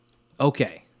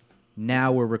Okay,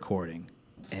 now we're recording,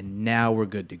 and now we're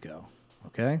good to go.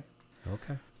 Okay?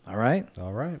 Okay. All right?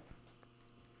 All right.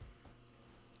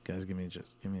 Guys, give me a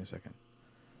second.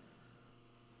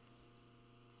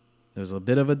 There's a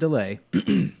bit of a delay,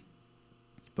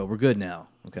 but we're good now.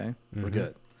 Okay? We're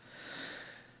good.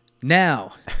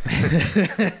 Now.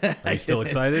 Are you still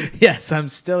excited? Yes, I'm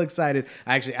still excited.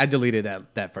 Actually, I deleted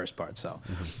that first part, so.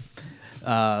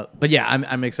 But yeah,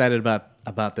 I'm excited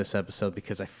about this episode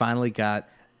because I finally got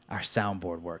our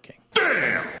soundboard working.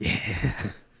 Damn!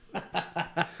 Yeah.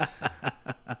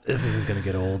 This isn't going to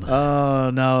get old.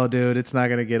 Oh, no, dude. It's not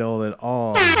going to get old at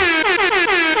all.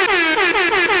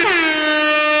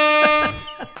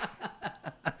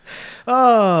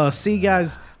 Oh, see,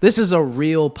 guys, this is a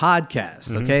real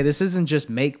podcast, okay? This isn't just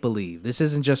make-believe. This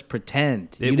isn't just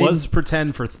pretend. It was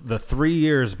pretend for the 3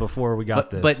 years before we got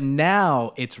this. But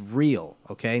now it's real,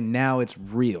 okay? Now it's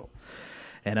real.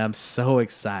 And I'm so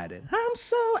excited.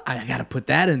 I got to put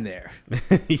that in there.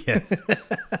 Yes.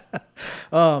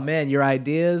 Oh, man, your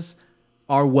ideas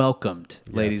are welcomed,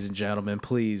 ladies and gentlemen,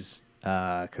 please,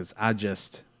 because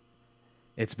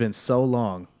it's been so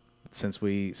long since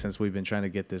we've been trying to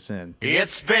get this in.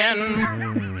 It's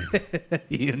been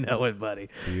You know it, buddy.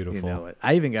 Beautiful. You know it.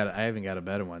 I even got a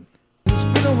better one. It's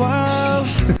been a while.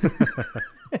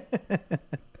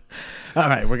 All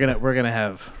right, we're gonna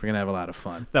have a lot of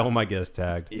fun. That one might get us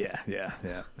tagged. Yeah.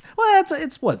 Well,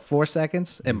 it's what, 4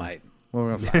 seconds? It might.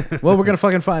 We're gonna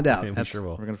fucking find out. Yeah, we sure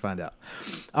will. We're gonna find out.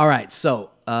 All right, so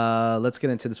let's get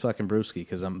into this fucking brewski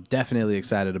because I'm definitely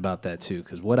excited about that too.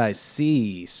 Because what I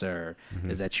see, sir,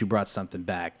 is that you brought something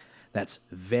back that's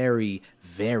very,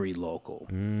 very local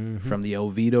from the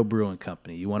Oviedo Brewing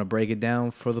Company. You want to break it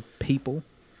down for the people?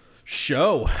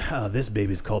 This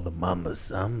baby's called the Mama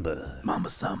Samba. Mama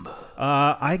Samba.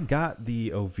 I got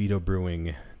the Oviedo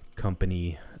Brewing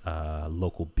Company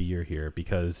local beer here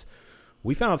because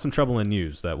we found out some troubling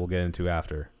news that we'll get into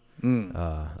after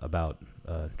about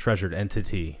a treasured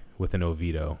entity within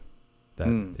Oviedo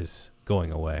that is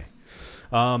going away.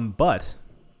 But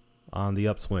on the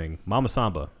upswing, Mama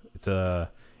Samba. It's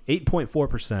a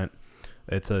 8.4%.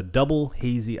 It's a double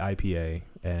hazy IPA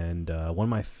and one of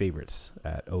my favorites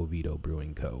at Oviedo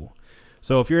Brewing Co.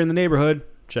 So if you're in the neighborhood,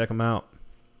 check them out.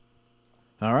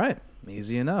 All right,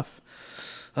 easy enough.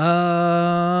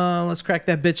 Let's crack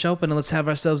that bitch open and let's have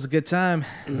ourselves a good time.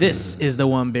 This is the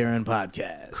One Beer In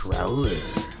Podcast. Crowler.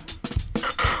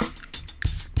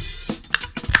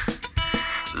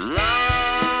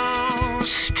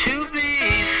 Lost to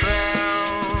be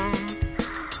found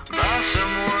by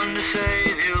someone to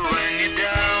save you when you're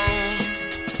down.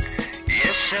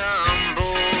 Yes, I'm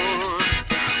bored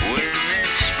when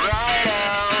it's bright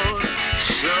out.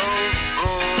 So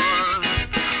bored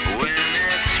when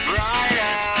it's bright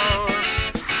out.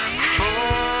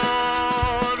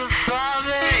 4 to 5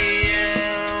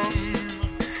 a.m.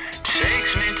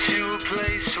 takes me to a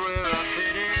place where I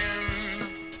fit in.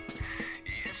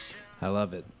 Yes, I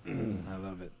love it. I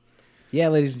love it. Yeah,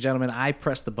 ladies and gentlemen, I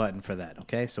pressed the button for that,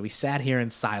 okay? So we sat here in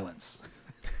silence.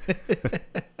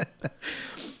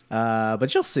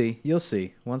 But you'll see.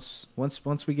 Once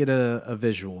we get a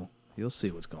visual, you'll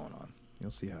see what's going on.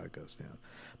 You'll see how it goes down.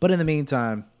 But in the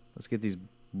meantime, let's get these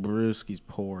brewskis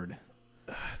poured.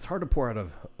 It's hard to pour out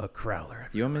of a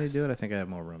crowler. You want me to do it? I think I have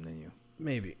more room than you.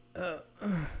 Maybe.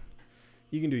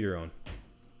 You can do your own.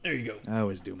 There you go. I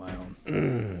always do my own.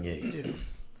 Yeah, you do.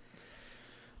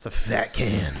 It's a fat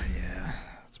can. Yeah.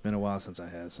 It's been a while since I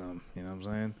had some. You know what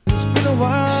I'm saying? it's been a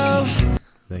while.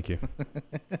 Thank you.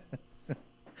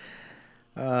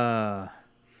 I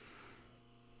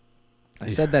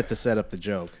said that to set up the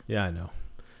joke. Yeah, I know.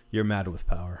 You're mad with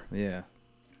power. Yeah.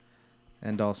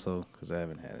 And also because I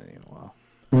haven't had any in a while.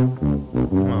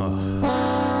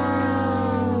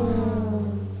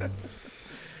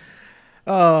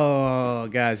 Oh,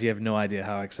 guys, you have no idea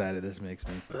how excited this makes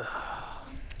me.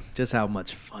 Just how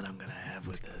much fun I'm gonna have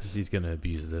with this. He's gonna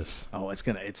abuse this. Oh, it's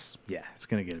gonna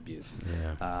get abused.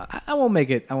 Yeah. I won't make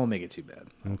it too bad.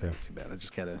 Okay. Too bad. I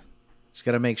just gotta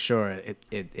make sure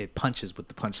it punches with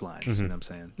the punchlines. You know what I'm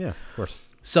saying? Yeah, of course.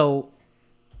 So,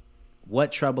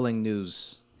 what troubling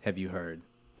news have you heard?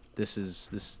 This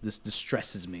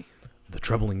distresses me. The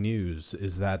troubling news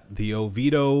is that the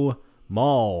Oviedo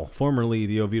Mall, formerly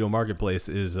the Oviedo Marketplace,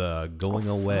 is going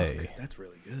away. Fuck. That's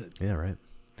really good. Yeah, right.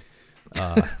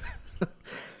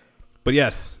 But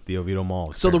yes, the Oviedo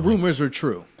Mall. So the rumors were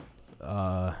true.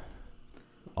 All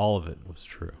of it was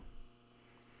true.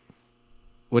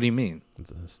 What do you mean?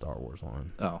 It's a Star Wars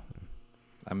line. Oh,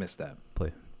 I missed that.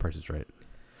 Price is Right.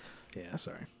 Yeah,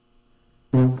 sorry.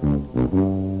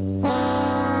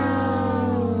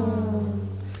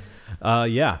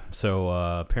 Yeah. So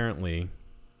apparently,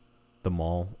 the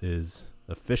mall is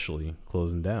officially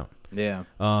closing down. Yeah.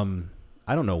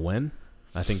 I don't know when.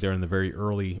 I think they're in the very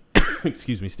early,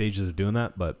 stages of doing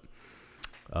that. But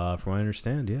from what I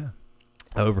understand, yeah.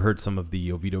 I overheard some of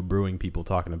the Oviedo Brewing people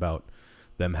talking about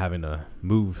them having to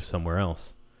move somewhere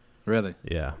else. Really?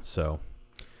 Yeah. So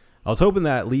I was hoping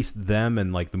that at least them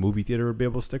and like the movie theater would be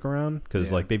able to stick around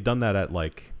because like they've done that at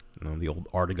like the old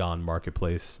Artagon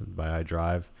Marketplace by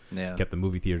iDrive. Yeah. Kept the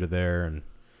movie theater there, and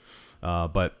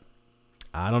but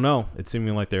I don't know. It's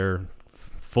seeming like they're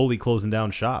fully closing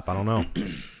down shop. I don't know.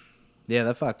 Yeah,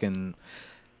 that fucking.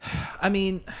 I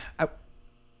mean,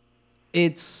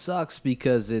 it sucks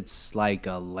because it's like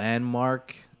a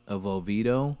landmark of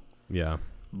Oviedo. Yeah.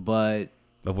 But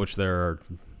of which there are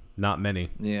not many.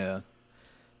 Yeah.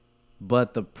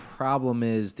 But the problem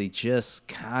is they just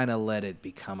kind of let it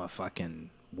become a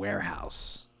fucking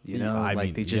warehouse. You know, I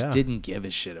mean, they just didn't give a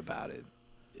shit about it.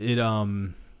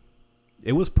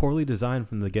 It was poorly designed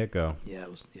from the get-go. Yeah,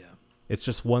 it was. Yeah. It's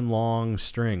just one long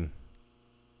string.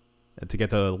 And to get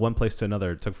to one place to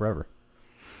another, it took forever.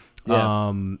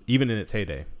 Yeah. Even in its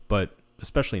heyday, but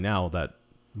especially now that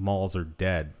malls are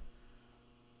dead,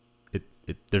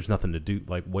 there's nothing to do.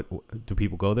 Like, what do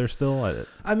people go there still?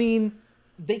 I mean,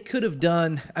 they could have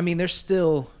done. I mean, there's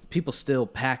still people still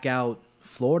pack out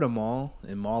Florida Mall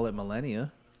and Mall at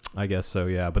Millennia. I guess so,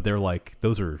 yeah. But they're like,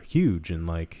 those are huge and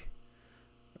like,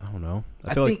 I don't know.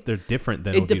 I feel like they're different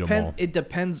than Oviedo Mall. It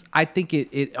depends. I think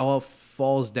it all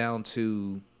falls down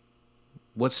to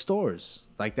what stores.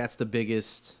 Like that's the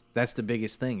biggest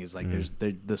thing is like there's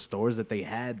the stores that they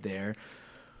had there.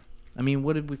 I mean,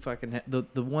 what did we fucking have?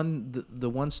 The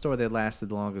one store that lasted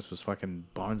the longest was fucking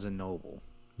Barnes and Noble.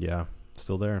 Yeah,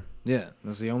 still there. Yeah,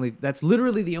 that's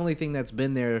literally the only thing that's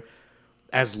been there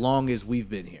as long as we've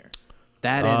been here.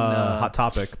 That and Hot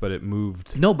Topic, but it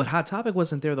moved. No, but Hot Topic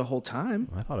wasn't there the whole time.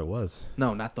 I thought it was.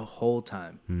 No, not the whole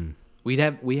time. We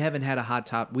haven't had a Hot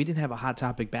Topic. We didn't have a Hot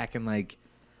Topic back in like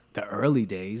the early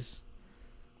days.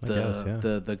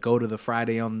 The go to the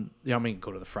Friday on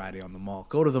the mall.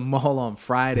 Go to the mall on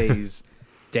Fridays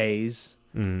days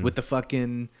with the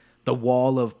fucking the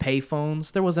wall of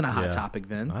payphones. There wasn't a Hot Topic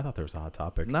then. I thought there was a Hot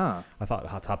Topic. Nah. I thought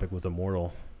Hot Topic was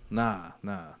immortal. Nah.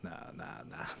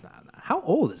 How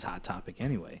old is Hot Topic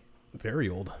anyway? Very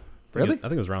old. Really? I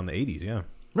think it was around the 80s, yeah.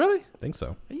 Really? I think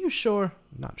so. Are you sure?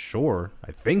 Not sure.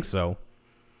 I think so.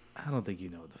 I don't think you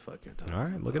know what the fuck you're talking about.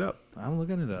 All right, look it up. I'm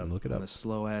looking it up. Look it up. On the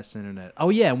slow ass internet. Oh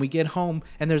yeah, and we get home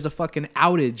and there's a fucking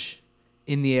outage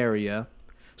in the area.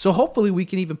 So hopefully we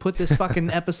can even put this fucking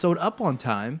episode up on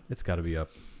time. It's got to be up.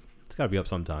 It's got to be up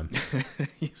sometime.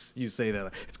 You say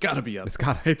that. It's got to be up. It's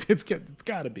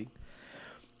got to be.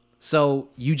 So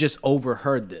you just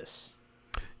overheard this.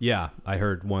 Yeah, I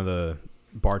heard one of the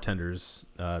bartenders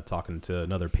talking to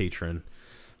another patron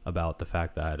about the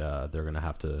fact that they're going to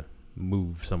have to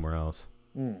move somewhere else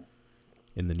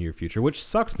in the near future, which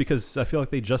sucks because I feel like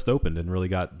they just opened and really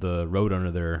got the road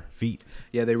under their feet.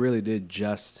 Yeah, they really did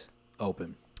just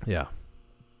open. Yeah.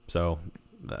 So,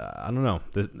 I don't know.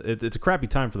 It's a crappy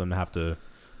time for them to have to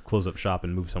close up shop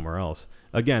and move somewhere else.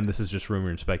 Again, this is just rumor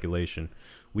and speculation.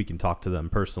 We can talk to them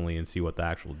personally and see what the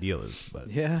actual deal is. But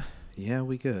yeah,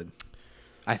 we could.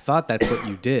 I thought that's what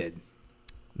you did.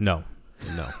 No.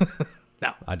 No,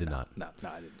 I did not. No,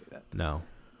 I didn't do that. No.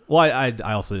 Well,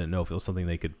 I also didn't know if it was something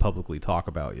they could publicly talk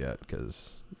about yet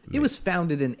because it was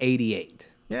founded in '88.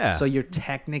 Yeah. So you're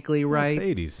technically right. It's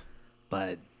the 80s.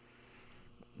 But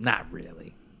not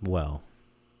really. Well.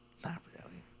 Not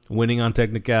really. Winning on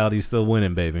technicality, still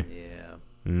winning, baby.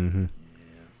 Yeah. Mm-hmm.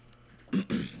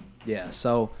 Yeah. Yeah.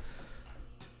 So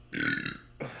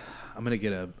I'm gonna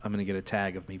get a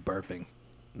tag of me burping.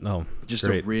 No, just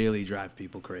great. to really drive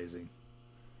people crazy.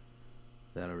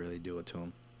 That'll really do it to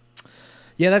them.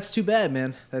 Yeah, that's too bad,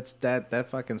 man. That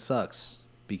fucking sucks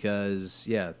because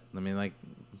I mean,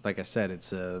 like I said,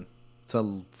 it's a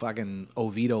fucking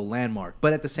Oviedo landmark,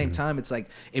 but at the same time, it's like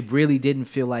it really didn't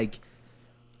feel like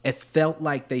it felt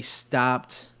like they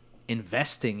stopped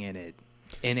investing in it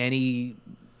in any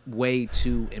way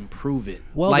to improve it.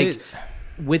 Well,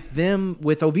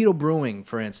 with Oviedo Brewing,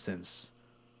 for instance,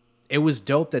 it was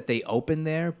dope that they opened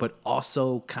there, but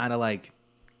also kind of like,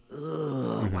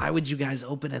 why would you guys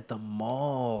open at the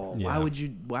mall? Yeah.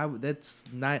 Why that's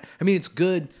not, I mean, it's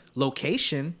good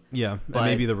location. Yeah. But and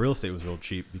maybe the real estate was real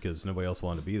cheap because nobody else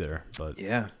wanted to be there, but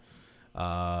yeah.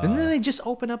 And then they just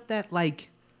open up that like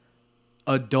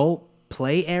adult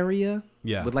play area.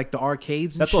 Yeah. With like the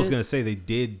arcades and That's shit. what I was going to say. They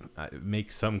did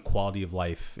make some quality of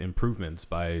life improvements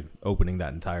by opening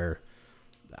that entire,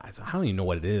 I don't even know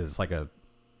what it is. It's like a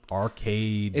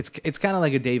arcade. It's kind of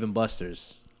like a Dave and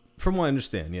Buster's. From what I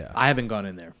understand, yeah. I haven't gone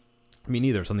in there. Me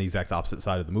neither. It's on the exact opposite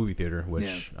side of the movie theater,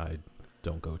 which I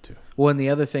don't go to. Well, and the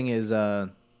other thing is,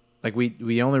 like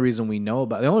the only reason I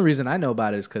know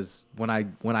about it is because when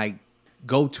I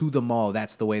go to the mall,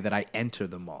 that's the way that I enter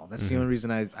the mall. That's the only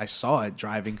reason I saw it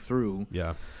driving through.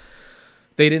 Yeah.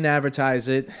 They didn't advertise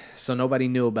it, so nobody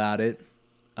knew about it.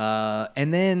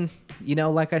 And then,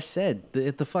 like I said,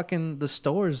 the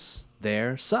stores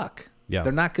there suck. Yeah.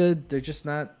 They're not good. They're just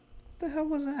not. What the hell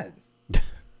was that?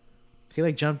 He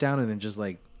like jumped down and then just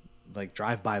like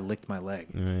drive by licked my leg.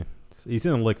 He's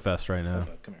in a lick fest right now.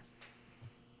 Come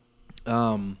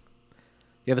here.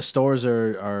 Yeah, the stores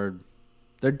are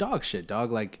they're dog shit,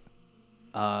 dog. Like,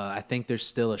 I think there's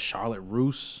still a Charlotte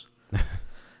Russe.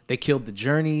 They killed the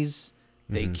Journeys.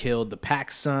 They killed the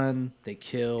PacSun. They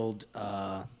killed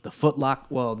the Foot Locker.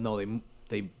 Well, no,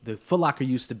 the Foot Locker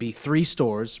used to be 3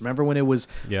 stores. Remember when it was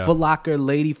Foot Locker,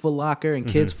 Lady Foot Locker, and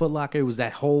Kids Foot Locker? It was the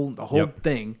whole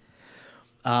thing.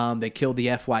 They killed the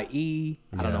FYE.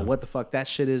 I don't know what the fuck that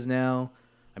shit is now.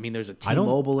 I mean, there's a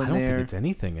T-Mobile in there. I don't think it's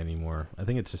anything anymore. I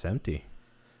think it's just empty.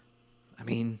 I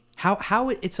mean, how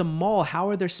it's a mall. How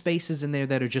are there spaces in there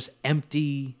that are just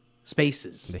empty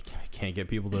spaces? They can't get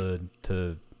people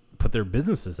to put their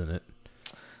businesses in it.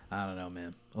 I don't know,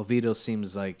 man. Oviedo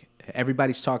seems like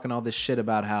everybody's talking all this shit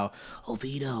about how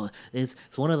Oviedo is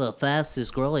one of the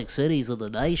fastest growing cities in the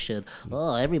nation.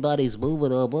 Oh, everybody's moving,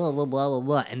 blah, blah, blah, blah,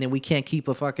 blah. And then we can't keep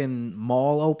a fucking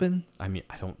mall open? I mean,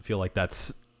 I don't feel like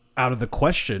that's out of the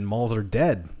question. Malls are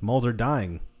dead. Malls are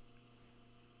dying.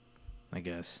 I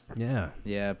guess. Yeah.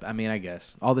 Yeah, I mean, I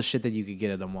guess. All the shit that you could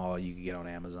get at a mall, you could get on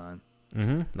Amazon.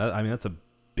 That's a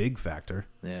big factor.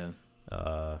 Yeah.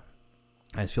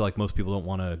 I just feel like most people don't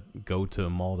want to go to a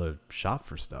mall to shop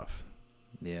for stuff.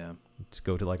 Yeah. Just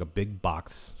go to like a big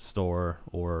box store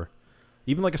or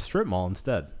even like a strip mall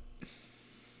instead.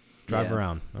 Drive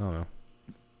around. I don't know.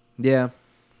 Yeah.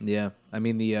 Yeah. I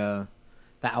mean, the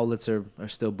outlets are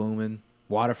still booming.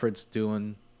 Waterford's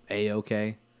doing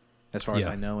A-okay, as far as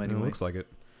I know anyway. It looks like it.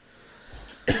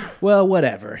 Well,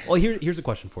 whatever. Well, here's a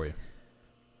question for you.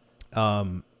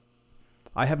 I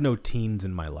have no teens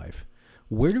in my life.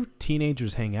 Where do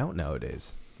teenagers hang out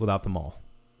nowadays without the mall?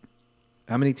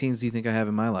 How many teens do you think I have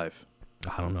in my life?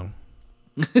 I don't know.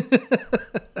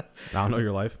 I don't know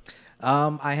your life.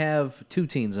 I have 2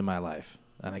 teens in my life,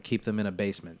 and I keep them in a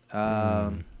basement.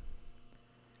 And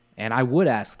I would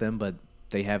ask them, but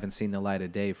they haven't seen the light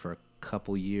of day for a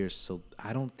couple years, so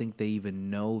I don't think they even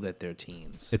know that they're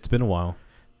teens. It's been a while.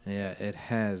 Yeah, it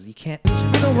has. You can't. It's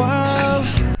been a while.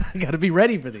 I got to be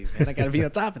ready for these, man. I got to be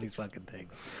on top of these fucking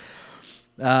things.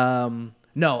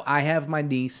 No, I have my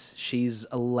niece. She's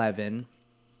 11.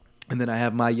 And then I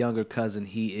have my younger cousin.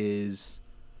 He is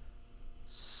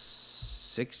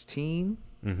 16.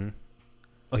 Mm-hmm.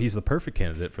 Oh, he's the perfect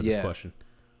candidate for this question.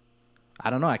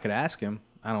 I don't know. I could ask him.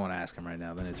 I don't want to ask him right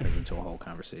now. Then it turns into a whole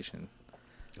conversation.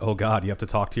 Oh, God. You have to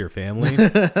talk to your family?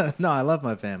 No, I love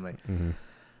my family. Mm-hmm.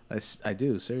 I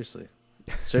do. Seriously.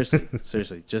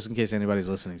 Seriously. Just in case anybody's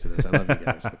listening to this. I love you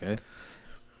guys. Okay.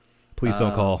 Please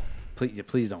don't call.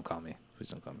 Please don't call me. Please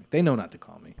don't call me. They know not to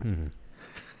call me. Mm-hmm.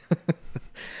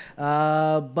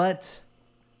 But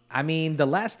I mean, the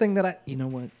last thing that you know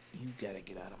what? You gotta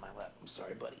get out of my lap. I'm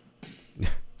sorry, buddy.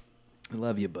 I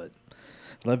love you, but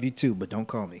love you too. But don't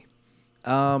call me.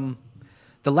 The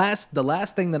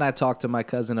last thing that I talked to my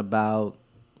cousin about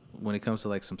when it comes to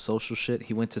like some social shit,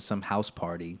 he went to some house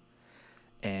party,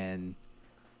 and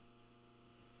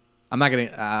I'm not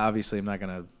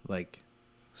gonna like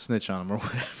snitch on him or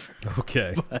whatever.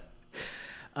 Okay. But,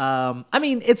 I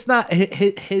mean, it's not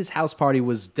his house party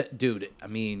was, dude. I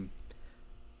mean,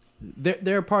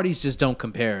 their parties just don't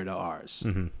compare to ours.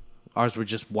 Mm-hmm. Ours were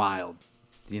just wild,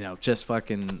 just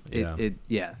fucking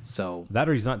yeah. So that,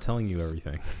 or he's not telling you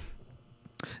everything.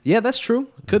 Yeah, that's true.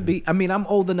 Could be. I mean, I'm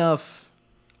old enough.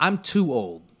 I'm too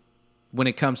old when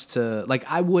it comes to like.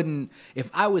 I wouldn't, if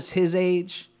I was his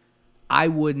age, I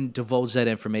wouldn't divulge that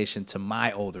information to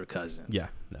my older cousin. Yeah,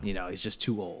 no. He's just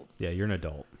too old. Yeah, you're an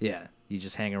adult. Yeah, you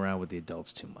just hang around with the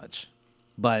adults too much.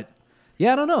 But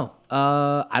yeah, I don't know.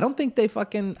 I don't think they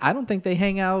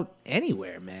hang out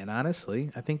anywhere, man. Honestly,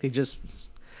 I think they just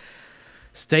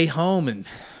stay home and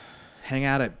hang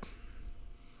out at,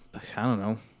 I don't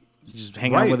know, just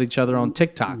hang out with each other on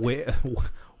TikTok. Where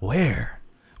are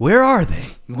they?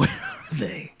 Where are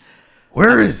they?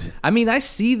 Where is it? I mean, I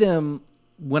see them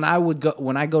when I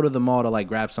go to the mall to like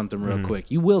grab something real quick.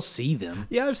 You will see them.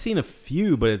 Yeah, I've seen a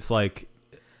few, but it's like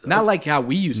not like how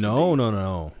we used to be. No, not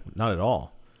at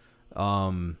all.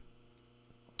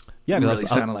 Yeah, we really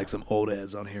sounding like some old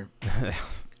ads on here.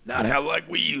 Not how like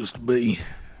we used to be.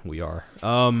 We are.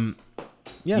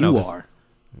 Yeah, you no, 'cause- are.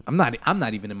 I'm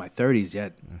not even in my 30s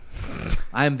yet.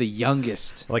 I am the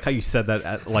youngest. I like how you said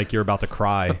that like you're about to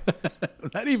cry.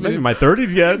 Not I'm even in my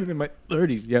 30s yet. in my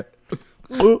 30s yet.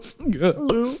 Yeah,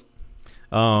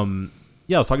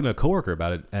 I was talking to a coworker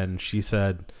about it, and she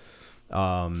said,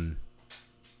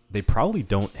 they probably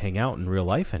don't hang out in real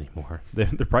life anymore. They're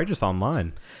probably just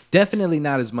online. Definitely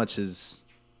not as much as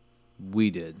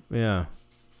we did. Yeah,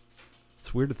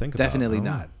 it's weird to think about. Definitely Oh.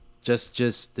 not.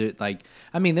 Just like,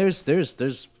 I mean, there's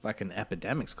fucking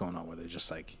epidemics going on where they're just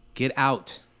like, get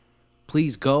out,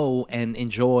 please go and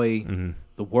enjoy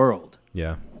the world.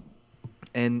 Yeah,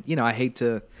 And I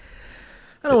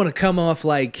don't want to come off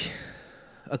like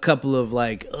a couple of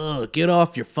like, get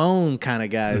off your phone kind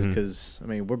of guys, because I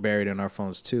mean, we're buried in our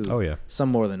phones too. Oh, yeah. Some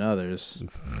more than others.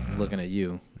 Looking at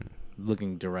you,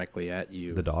 looking directly at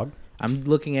you. the dog. I'm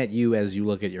looking at you as you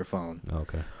look at your phone. Oh,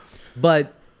 okay.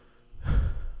 But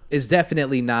it's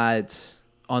definitely not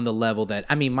on the level that,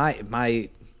 I mean,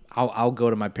 I'll go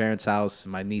to my parents' house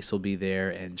and my niece will be there,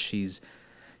 and she's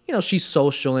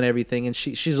social and everything, and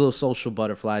she's a little social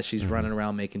butterfly. She's running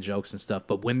around making jokes and stuff.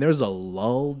 But when there's a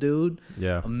lull, dude,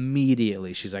 Yeah.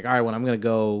 immediately she's like, all right, well, I'm gonna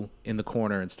go in the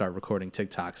corner and start recording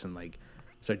TikToks and like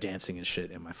start dancing and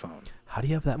shit in my phone. How do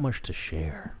you have that much to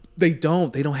share? They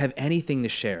don't have anything to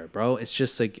share, bro. It's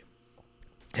just like,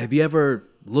 have you ever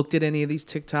looked at any of these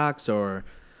TikToks, or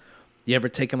you ever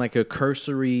taken like a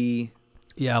cursory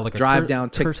Like drive down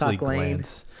TikTok cursory lane?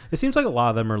 glance. It seems like a lot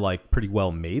of them are like pretty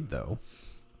well made, though.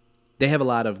 They have a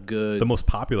lot of good. The most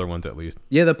popular ones, at least.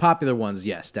 Yeah, the popular ones,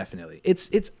 yes, definitely. It's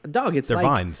dog. It's They're like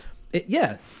Vines.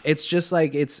 It's just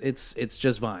like it's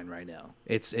just Vine right now.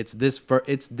 It's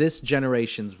this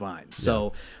generation's Vine.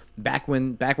 So back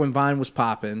when Vine was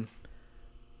popping,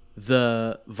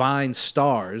 the Vine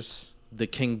stars, the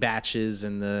King Batches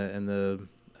and the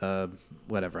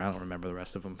whatever, I don't remember the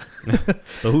rest of them.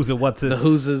 The who's and what's The it's.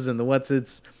 who's and the what's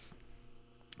it's.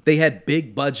 They had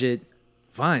big budget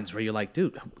Vines where you're like,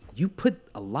 dude, you put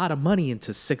a lot of money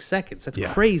into 6 seconds. That's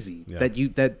crazy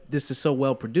that this is so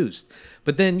well produced.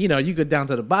 But then, you go down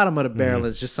to the bottom of the barrel, and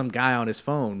it's just some guy on his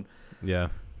phone. Yeah.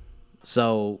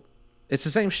 So it's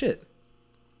the same shit.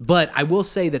 But I will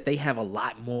say that they have a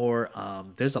lot more.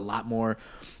 There's a lot more.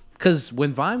 Because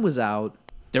when Vine was out,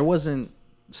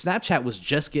 Snapchat was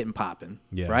just getting popping.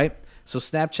 Yeah. Right? So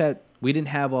Snapchat, we didn't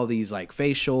have all these like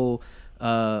facial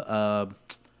I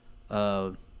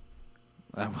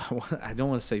don't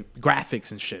want to say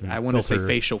graphics and shit. I want to say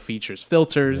facial features,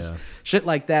 filters, shit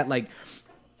like that. Like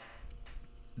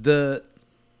the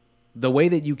way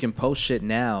that you can post shit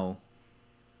now,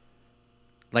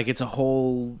 like it's a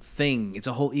whole thing. It's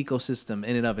a whole ecosystem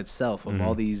in and of itself of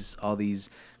all these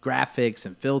graphics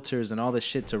and filters and all this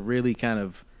shit to really kind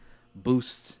of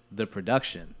boost the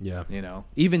production. Yeah.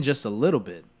 Even just a little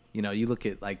bit. You look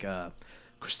at like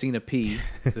Christina P.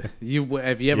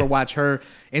 Have you ever watched her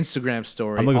Instagram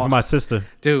story? I'm looking for my sister.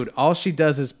 Dude, all she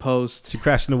does is post. She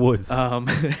crashed in the woods.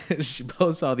 She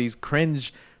posts all these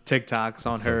cringe TikToks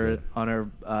on her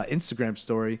Instagram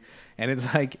story, and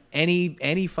it's like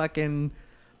any fucking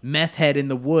meth head in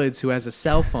the woods who has a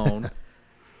cell phone,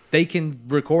 they can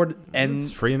record and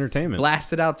It's free entertainment.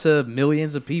 blast it out to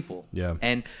millions of people. Yeah.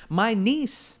 And my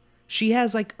niece, she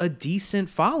has like a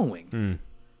decent following.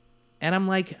 And I'm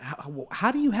like,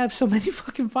 how do you have so many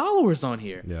fucking followers on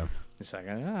here? Yeah. It's like,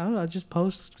 I don't know, I just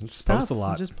post Just stuff. post a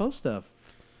lot. I just post stuff.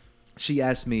 She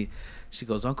asked me, she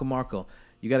goes, Uncle Marco,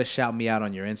 you got to shout me out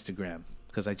on your Instagram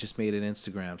because I just made an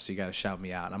Instagram, so you got to shout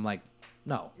me out. And I'm like,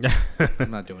 no,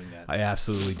 I'm not doing that. I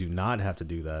absolutely do not have to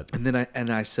do that. And then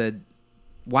I said,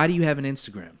 why do you have an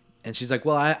Instagram? And she's like,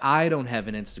 well, I don't have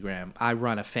an Instagram. I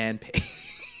run a fan page.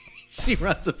 She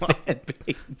runs a fan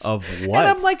page. Of what?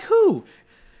 And I'm like, who?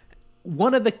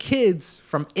 One of the kids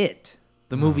from It,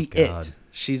 the movie God. It.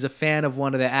 She's a fan of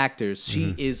one of the actors.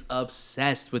 She is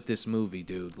obsessed with this movie,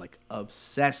 dude. Like,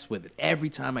 obsessed with it. Every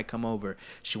time I come over,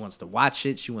 she wants to watch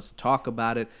it. She wants to talk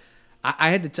about it. I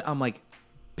had to I'm like,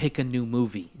 pick a new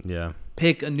movie. Yeah.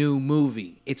 Pick a new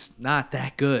movie. It's not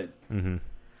that good.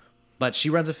 But she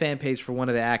runs a fan page for one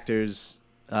of the actors,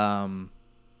 and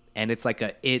it's like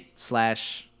a It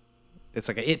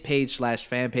page /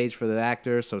 fan page for the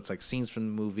actor. So it's like scenes from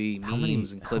the movie,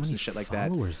 memes and clips and shit like that. How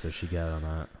many followers does she get on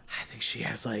that? I think she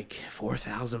has like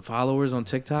 4,000 followers on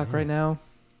TikTok right now.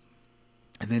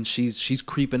 And then she's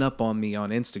creeping up on me on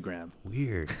Instagram.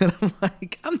 Weird. And I'm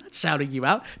like, I'm not shouting you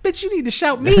out. Bitch, you need to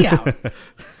shout me out.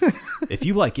 If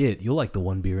you like It, you'll like the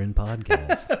One Beer In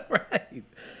podcast. Right.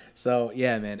 So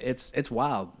yeah, man, it's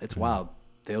wild. It's wild.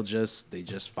 They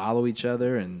just follow each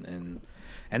other and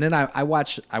then I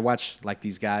watch like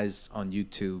these guys on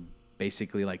YouTube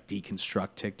basically like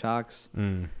deconstruct TikToks.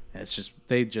 And it's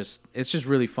just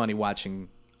really funny watching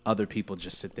other people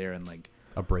just sit there and like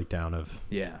A breakdown of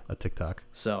a TikTok.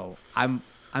 So I'm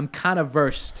kind of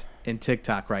versed in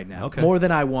TikTok right now, Okay. more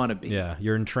than I want to be. Yeah,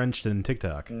 you're entrenched in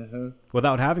TikTok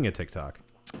without having a TikTok.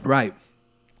 Right.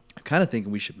 I'm kind of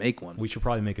thinking we should make one. We should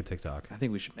probably make a TikTok. I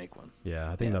think we should make one.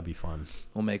 Yeah, I think that'd be fun.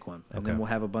 We'll make one, and Okay. then we'll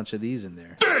have a bunch of these in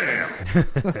there.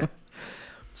 Damn.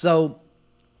 So,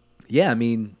 yeah, I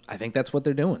mean, I think that's what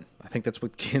they're doing. I think that's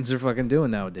what kids are fucking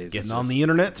doing nowadays. Getting on the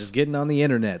internet. Just getting on the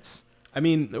internets. I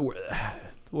mean,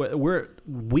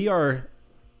 we are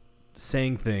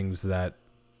saying things that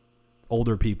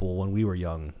older people when we were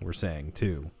young were saying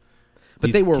too. But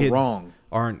These they were kids wrong.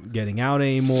 Aren't getting out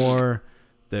anymore.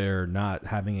 They're not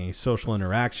having any social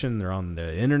interaction. They're on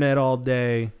the internet all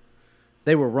day.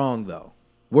 They were wrong, though.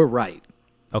 We're right.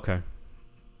 Okay.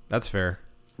 That's fair.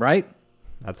 Right?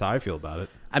 That's how I feel about it.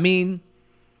 I mean,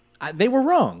 they were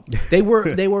wrong. They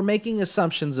were making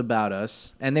assumptions about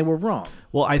us, and they were wrong.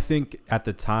 Well, I think at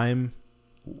the time,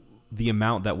 the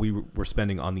amount that we were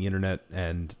spending on the internet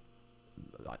and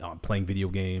playing video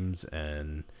games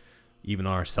and even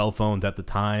on our cell phones at the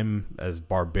time, as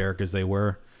barbaric as they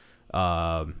were,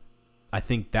 I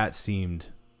think that seemed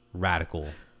radical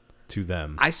to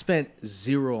them. I spent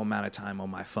zero amount of time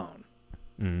on my phone.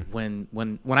 When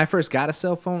I first got a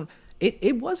cell phone,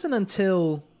 it wasn't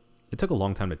until... It took a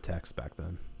long time to text back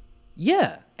then.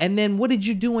 Yeah. And then what did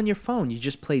you do on your phone? You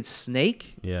just played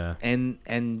Snake? Yeah.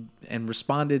 And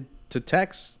responded to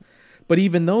texts. But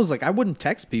even those, like, I wouldn't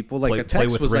text people. Like, a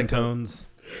text with was ringtones.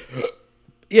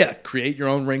 Yeah, create your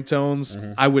own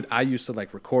ringtones. I used to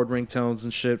like record ringtones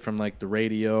and shit from like the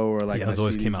radio or like those my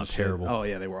always CDs came and out shit. terrible. Oh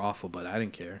yeah, they were awful, but I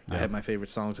didn't care. I Yeah. had my favorite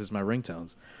songs as my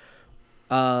ringtones.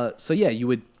 So yeah,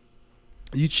 you'd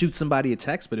shoot somebody a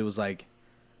text, but it was like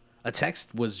a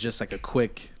text was just like a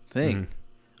quick thing.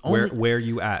 Where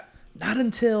you at? Not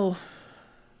until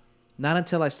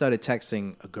I started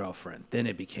texting a girlfriend. Then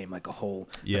it became like a whole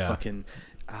fucking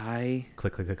I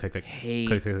Click, click, click, click, click. hate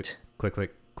Click, click, click, click,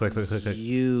 click, click, click, click.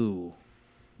 you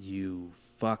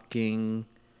fucking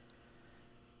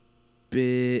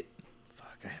bit.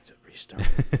 Fuck, I have to restart.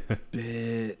 Bit.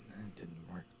 It didn't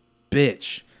work.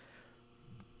 Bitch.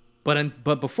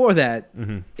 But before that,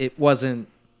 it wasn't.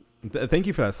 Thank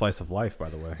you for that slice of life, by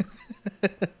the way.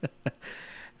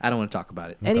 I don't want to talk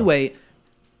about it. Okay. Anyway,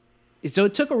 so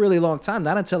it took a really long time.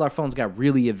 Not until our phones got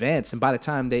really advanced, and by the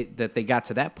time they got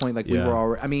to that point, like we were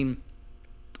already. I mean,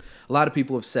 a lot of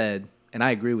people have said, and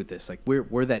I agree with this. Like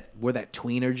we're that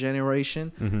tweener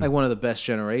generation, like one of the best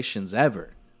generations ever.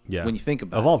 Yeah. When you think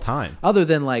about it, of all time, other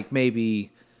than like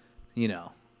maybe,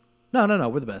 no,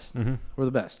 we're the best. We're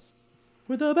the best.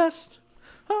 We're the best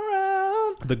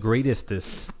around. The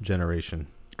greatestest generation.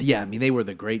 Yeah, I mean they were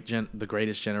the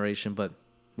greatest generation, but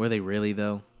were they really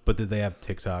though? But did they have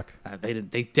TikTok? They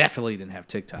didn't. They definitely didn't have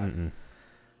TikTok.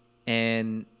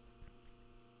 And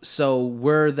so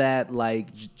we're that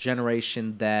like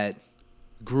generation that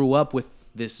grew up with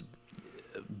this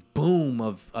boom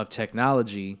of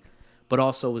technology, but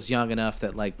also was young enough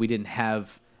that like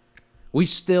we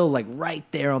still like right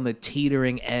there on the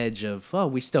teetering edge of,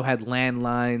 we still had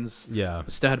landlines. Yeah.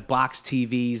 We still had box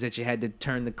TVs that you had to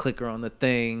turn the clicker on the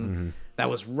thing. That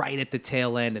was right at the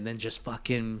tail end, and then just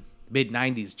fucking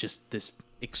mid-90s, just this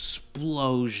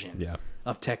explosion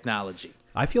of technology.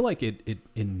 I feel like it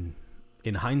in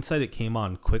hindsight it came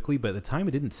on quickly, but at the time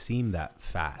it didn't seem that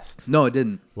fast. No, it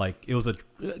didn't. Like it was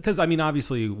because I mean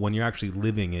obviously when you're actually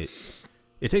living it,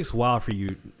 it takes a while for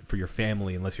your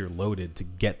family, unless you're loaded, to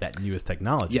get that newest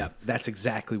technology. Yeah, that's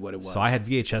exactly what it was. So I had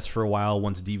VHS for a while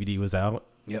once DVD was out.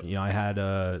 Yep. I had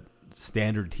a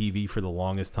standard TV for the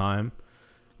longest time.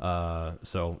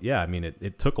 So yeah, I mean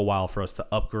it took a while for us to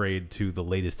upgrade to the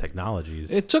latest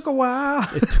technologies. It took a while.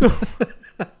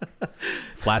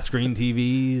 Flat screen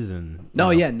TVs and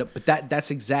but that's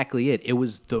exactly it. It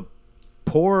was the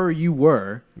poorer you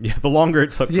were, the longer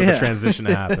it took for the transition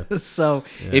to happen. So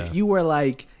if you were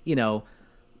like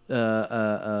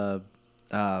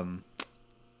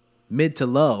mid to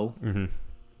low,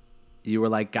 you were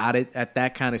like got it at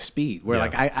that kind of speed. Where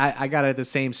like I got it at the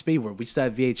same speed where we still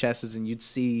had VHSs, and you'd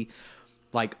see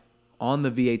like on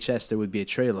the VHS there would be a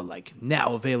trailer like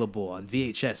now available on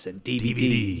VHS and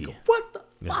DVD. You go, what the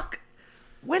fuck?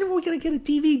 When are we going to get a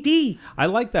DVD? I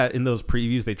like that in those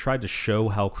previews they tried to show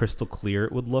how crystal clear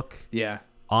it would look. Yeah.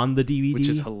 On the DVD. Which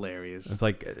is hilarious. It's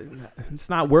like, it's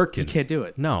not working. You can't do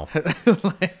it. No.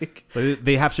 Like, so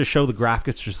they have to show the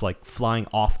graphics just like flying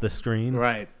off the screen.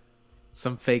 Right.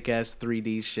 Some fake ass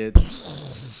 3D shit.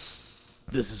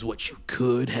 This is what you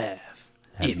could have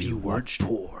if you weren't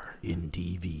poor. in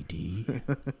DVD.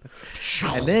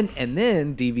 and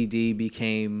then DVD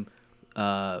became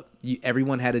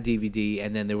everyone had a DVD,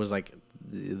 and then there was like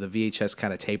the VHS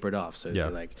kind of tapered off. So Yeah. you're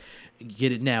like,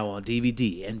 get it now on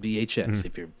DVD and VHS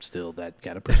if you're still that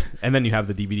kind of person. And then you have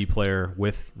the DVD player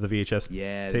with the VHS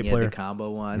Yeah, tape you player. had the combo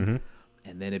one,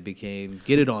 and then it became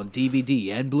get it on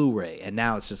DVD and Blu-ray, and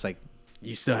now it's just like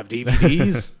you still have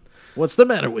DVDs. What's the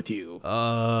matter with you?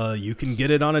 You can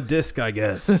get it on a disc, I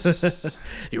guess.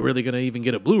 You're really gonna even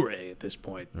get a Blu-ray at this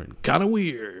point? Kind of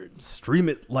weird. Stream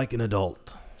it like an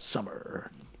adult.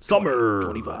 Summer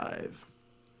 25.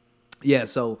 Yeah,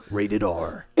 so Rated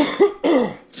R.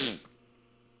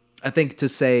 I think to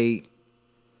say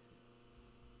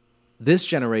this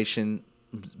generation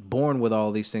born with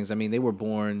all these things, I mean, they were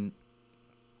born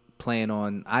playing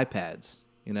on iPads,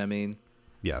 you know what I mean?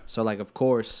 Yeah. So like, of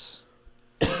course,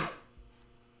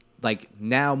 like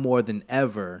now more than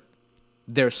ever,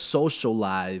 their social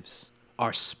lives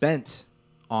are spent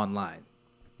online.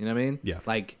 You know what I mean? Yeah.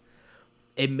 Like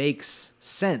it makes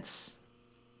sense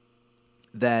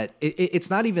that it's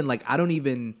not even like I don't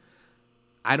even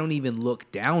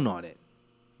look down on it.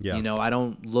 Yeah. You know, I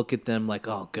don't look at them like,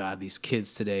 oh God, these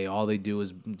kids today, all they do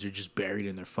is they're just buried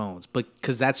in their phones. But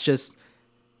because that's just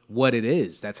what it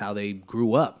is. That's how they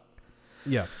grew up.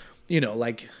 Yeah. You know,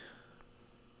 like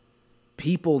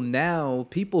people now,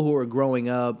 people who are growing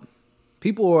up,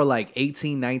 people who are like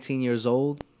 18, 19 years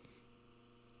old,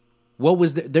 what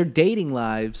was their dating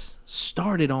lives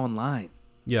started online.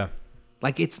 Yeah.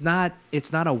 Like it's not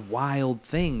a wild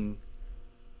thing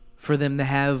for them to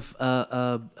have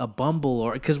a Bumble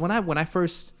or because when I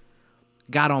first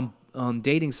got on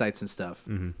dating sites and stuff,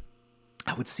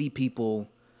 I would see people.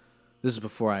 This is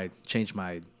before I changed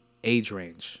my age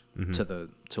range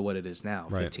to what it is now,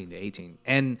 Right. 15 to 18,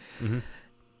 and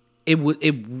it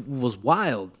was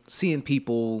wild seeing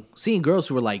girls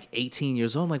who were like 18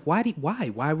 years old. I'm like,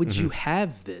 why would you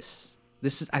have this?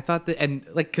 This is I thought that and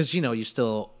like because you know you're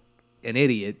still an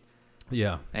idiot.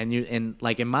 Yeah. And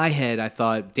like in my head, I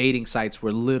thought dating sites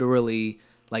were literally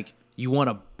like you want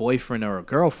a boyfriend or a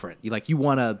girlfriend. You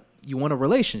want a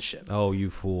relationship. Oh, you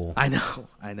fool. I know.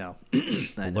 I know.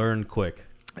 Learn quick.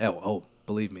 Oh,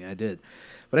 believe me, I did.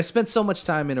 But I spent so much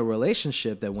time in a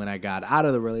relationship that when I got out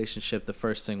of the relationship, the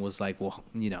first thing was like, well,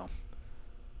 you know,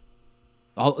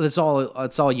 it's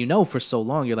all you know for so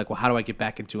long. You're like, well, how do I get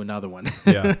back into another one?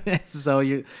 Yeah.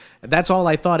 So that's all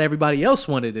I thought everybody else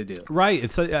wanted to do. Right.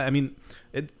 It's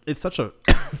such a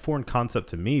foreign concept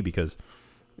to me because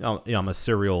I'm a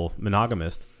serial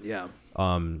monogamist. Yeah.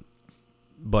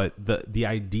 But the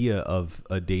idea of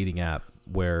a dating app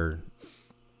where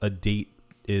a date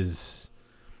is,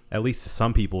 at least to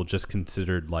some people, just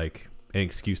considered like an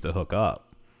excuse to hook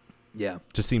up, Yeah.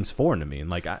 just seems foreign to me. And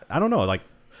like I don't know, like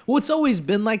Well, it's always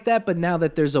been like that, but now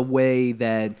that there's a way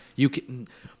that you can,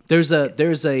 there's a.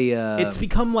 it's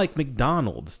become like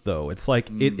McDonald's though. It's like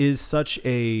it is such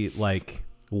a like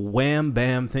wham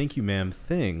bam thank you ma'am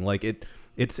thing. Like it's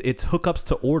hookups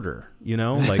to order, you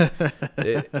know, like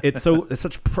it's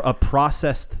such a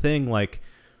processed thing. Like,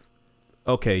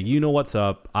 okay, you know what's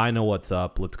up, I know what's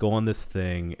up. Let's go on this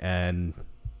thing and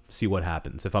see what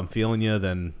happens. If I'm feeling you,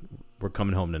 then we're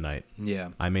coming home tonight. Yeah.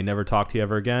 I may never talk to you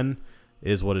ever again.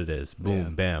 Is what it is. Boom, Yeah.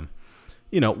 bam.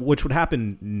 You know, which would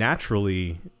happen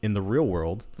naturally in the real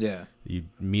world. Yeah. You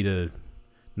meet a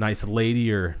nice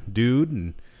lady or dude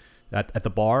and at the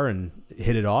bar and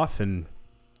hit it off and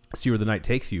see where the night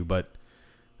takes you. But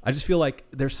I just feel like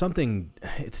there's something,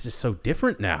 it's just so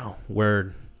different now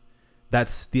where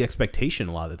that's the expectation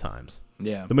a lot of the times.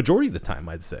 Yeah. The majority of the time,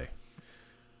 I'd say.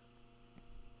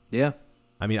 Yeah.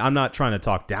 I mean, I'm not trying to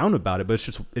talk down about it, but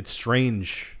it's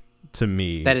strange to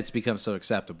me. That it's become so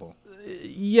acceptable.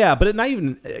 Yeah, but not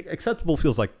even acceptable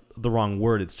feels like the wrong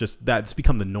word. It's just that it's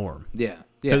become the norm. Yeah.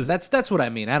 Yeah. 'Cause- That's what I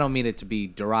mean. I don't mean it to be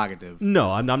derogative.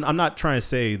 No, I'm not trying to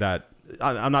say that.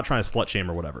 I'm not trying to slut shame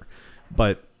or whatever.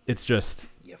 But it's just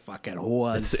You fucking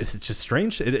whores. it's just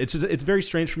strange. It's very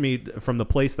strange for me from the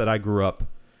place that I grew up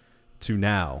to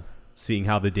now, seeing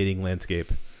how the dating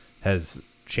landscape has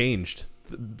changed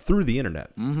through the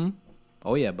internet.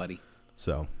 Oh yeah, buddy.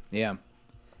 So Yeah.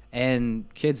 And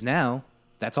kids now,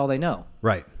 that's all they know.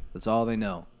 right. That's all they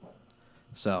know.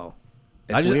 So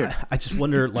it's weird. I just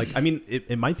wonder, like, I mean,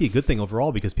 it might be a good thing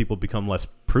overall because people become less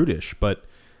prudish, but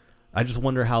I just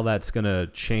wonder how that's going to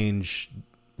change,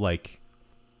 like,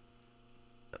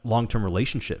 long-term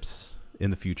relationships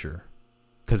in the future.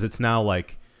 Because it's now,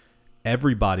 like,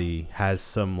 everybody has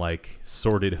some, like,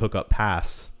 sorted hookup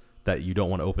pass that you don't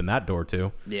want to open that door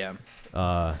to. Yeah.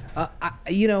 What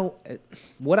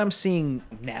I'm seeing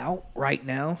now, right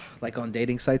now, like on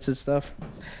dating sites and stuff,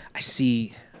 I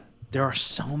see there are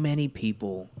so many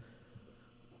people.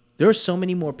 There are so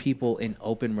many more people in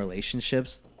open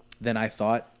relationships than I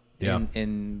thought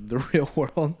in the real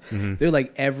world. Mm-hmm. They're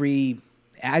like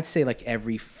I'd say like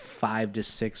every 5 to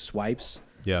 6 swipes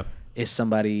is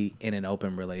somebody in an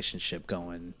open relationship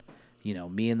going, you know,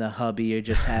 me and the hubby are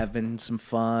just having some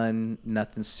fun,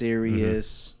 nothing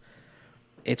serious.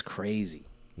 It's crazy.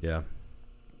 Yeah.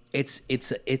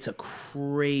 It's a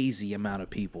crazy amount of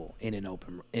people in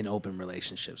open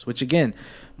relationships, which again,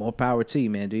 more power to you,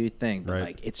 man. Do your thing. But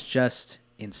like, it's just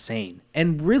insane.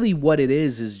 And really what it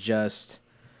is just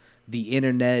the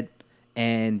internet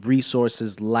and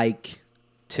resources like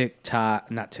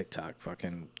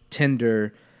fucking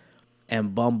Tinder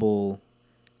and Bumble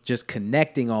just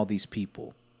connecting all these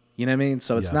people. You know what I mean?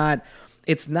 So it's not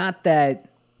that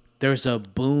there's a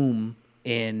boom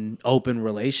in open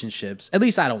relationships. At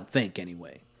least I don't think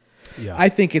anyway. Yeah. I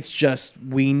think it's just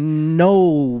we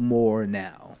know more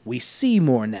now. We see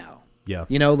more now. Yeah.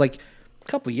 You know, like a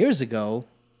couple years ago,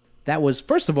 that was,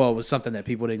 first of all, it was something that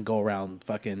people didn't go around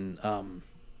fucking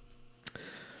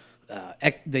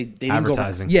they didn't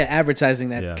advertising. Go around, advertising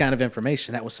that kind of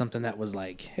information. That was something that was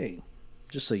like, hey,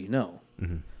 just so you know,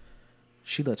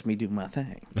 she lets me do my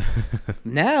thing.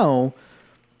 Now,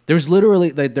 there's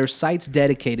literally there's sites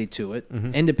dedicated to it,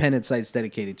 independent sites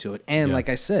dedicated to it, and like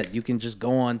I said, you can just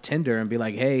go on Tinder and be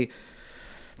like, hey,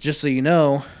 just so you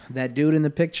know, that dude in the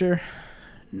picture,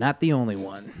 not the only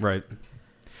one. Right.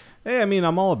 Hey, I mean,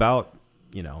 I'm all about,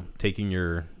 you know, taking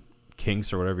your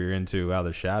kinks or whatever you're into out of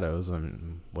the shadows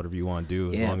and whatever you want to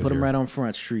do. As long as put them right on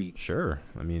Front Street. Sure.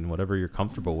 I mean, whatever you're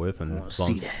comfortable with, and as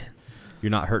long as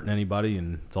you're not hurting anybody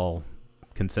and it's all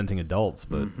consenting adults.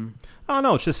 But I don't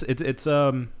know. It's just it's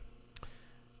been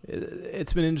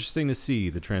interesting to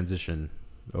see the transition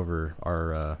over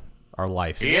our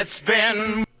life. It's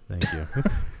been. Thank you.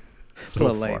 It's a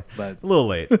little late, but a little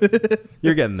late.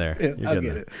 You're getting there. I'll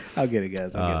get it. I'll get it,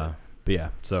 guys. I'll get it. But yeah,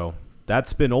 so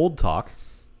that's been old talk.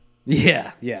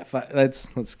 Yeah.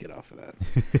 Let's get off of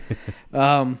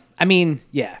that. I mean,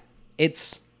 yeah,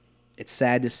 it's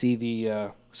sad to see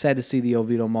the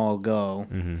Oviedo Mall go,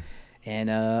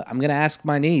 and I'm gonna ask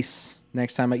my niece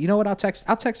next time. You know what? I'll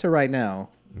text her right now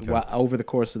over the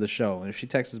course of the show, and if she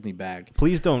texts me back,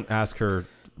 please don't ask her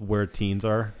where teens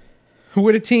are.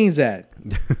 Where the teens at?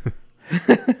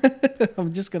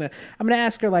 I'm gonna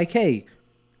ask her like, hey,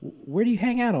 where do you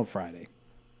hang out on Friday?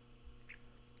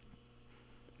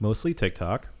 Mostly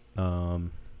TikTok. We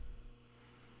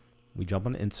jump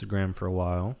on Instagram for a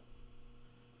while,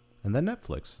 and then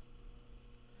Netflix.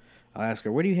 I'll ask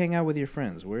her, where do you hang out with your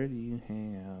friends? Where do you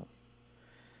hang out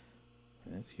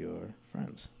with your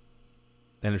friends?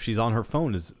 And if she's on her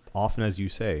phone as often as you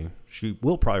say, she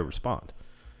will probably respond.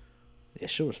 Yeah,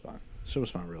 she'll respond. She'll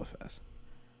respond real fast.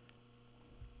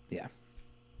 Yeah.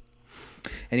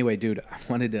 Anyway, dude, I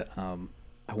wanted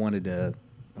to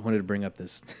bring up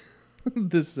this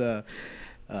this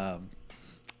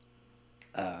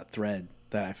thread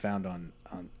that I found on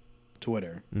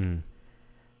Twitter.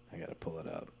 I gotta pull it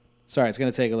up. Sorry, it's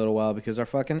gonna take a little while because our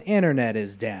fucking internet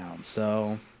is down.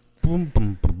 So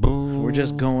we're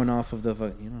just going off of the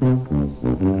there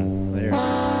it is.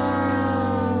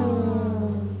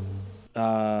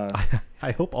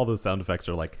 I hope all those sound effects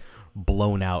are like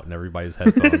blown out in everybody's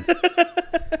headphones.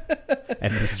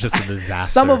 And this is just a disaster.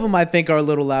 Some of them I think are a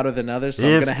little louder than others, so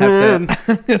I'm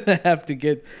gonna have to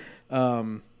get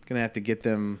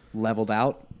them leveled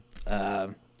out.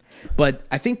 But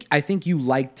I think you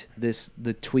liked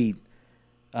the tweet.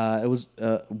 It was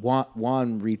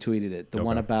Juan retweeted it. The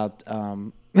one about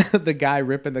the guy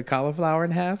ripping the cauliflower in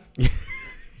half.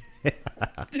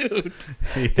 Dude,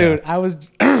 I was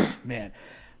man.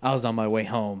 I was on my way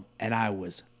home, and I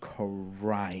was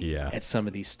crying at some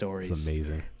of these stories. It's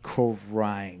amazing.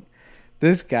 Crying.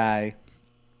 This guy,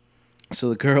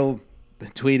 so the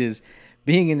tweet is,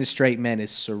 being into straight men is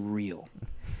surreal.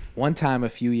 One time a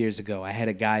few years ago, I had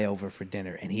a guy over for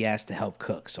dinner, and he asked to help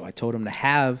cook. So I told him to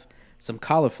have some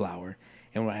cauliflower,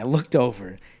 and when I looked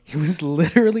over, he was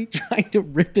literally trying to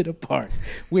rip it apart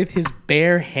with his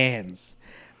bare hands.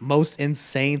 Most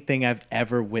insane thing I've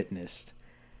ever witnessed.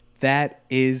 That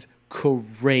is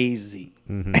crazy.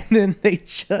 And then they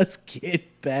just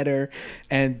get better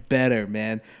and better,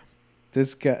 man. You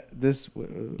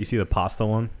see the pasta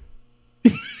one?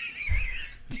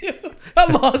 Dude,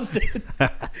 I lost it.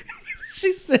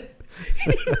 She said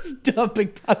he was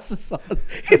dumping pasta sauce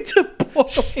into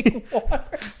boiling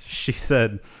water. She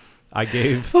said, I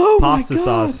gave pasta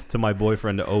sauce to my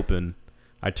boyfriend to open.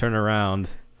 I turn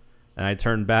around and I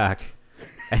turn back.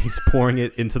 And he's pouring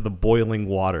it into the boiling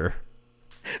water.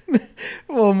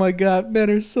 Oh my God, men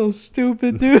are so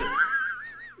stupid, dude.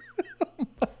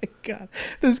 God,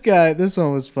 this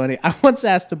one was funny. I once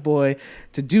asked a boy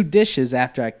to do dishes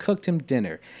after I cooked him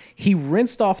dinner. He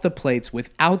rinsed off the plates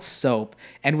without soap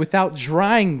and without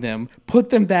drying them, put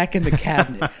them back in the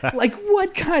cabinet. Like,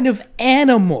 what kind of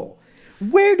animal?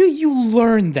 Where do you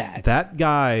learn that? That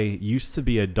guy used to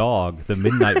be a dog the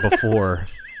midnight before.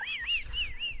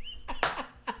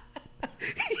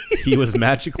 He was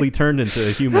magically turned into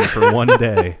a human for one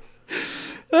day.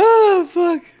 Oh,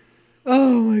 fuck.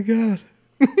 Oh, my God.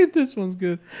 This one's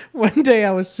good. One day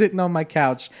I was sitting on my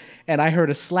couch and I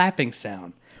heard a slapping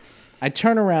sound. I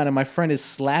turn around and my friend is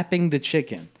slapping the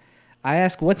chicken. I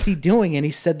ask, what's he doing? And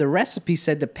he said the recipe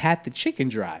said to pat the chicken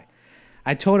dry.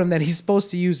 I told him that he's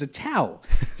supposed to use a towel.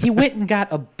 He went and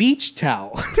got a beach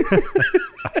towel.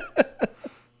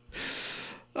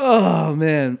 Oh,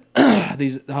 man.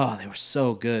 They were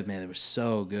so good, man. They were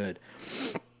so good.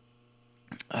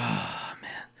 Oh, man.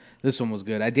 This one was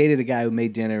good. I dated a guy who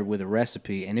made dinner with a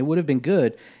recipe, and it would have been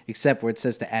good, except where it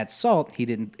says to add salt.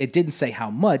 It didn't say how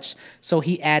much, so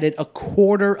he added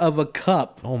 1/4 of a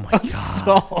cup of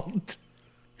salt.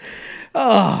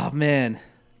 Oh, man.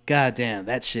 God damn,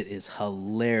 that shit is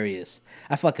hilarious.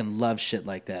 I fucking love shit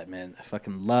like that, man. I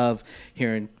fucking love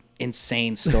hearing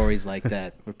insane stories like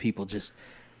that where people just...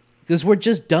 Because we're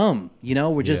just dumb, you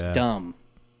know? We're just dumb.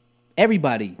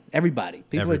 Everybody.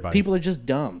 People are just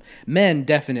dumb. Men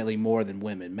definitely more than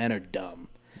women. Men are dumb.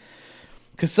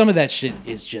 Because some of that shit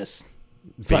is just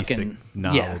basic fucking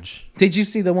knowledge. Yeah. Did you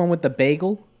see the one with the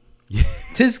bagel?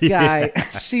 This guy,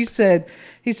 he said,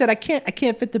 I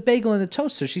can't fit the bagel in the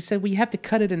toaster. She said, well, you have to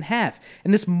cut it in half.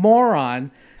 And this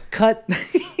moron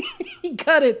he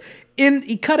cut it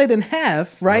in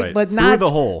half, right? But not through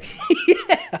the hole.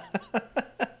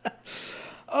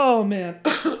 Oh, man.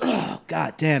 Oh,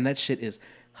 God damn, that shit is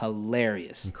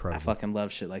hilarious. Incredible. I fucking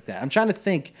love shit like that. I'm trying to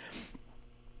think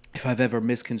if I've ever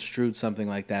misconstrued something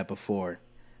like that before,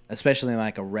 especially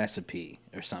like a recipe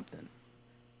or something.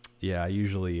 Yeah, I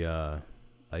usually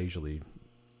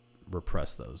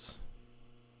repress those.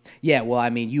 Yeah, well, I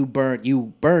mean, you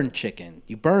burn chicken.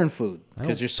 You burn food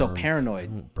because you're so paranoid. I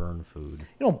don't burn food.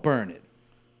 You don't burn it.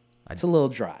 It's a little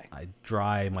dry. I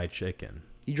dry my chicken.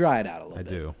 You dry it out a little bit. I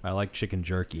do. I like chicken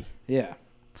jerky. Yeah.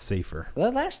 It's safer.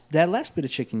 Well, that last bit of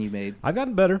chicken you made. I've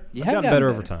gotten better. You I've have gotten better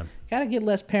over time. Gotta get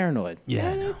less paranoid.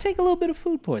 Yeah. Take a little bit of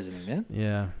food poisoning, man.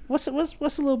 Yeah. What's a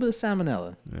little bit of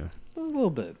salmonella? Yeah. Just a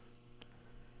little bit.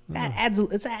 That adds a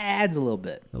little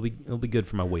bit. It'll be good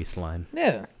for my waistline.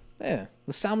 Yeah. The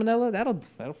salmonella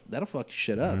that'll fuck your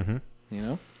shit up. Mm-hmm. You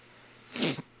know.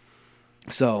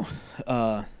 So,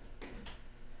 fuck,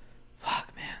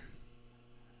 man.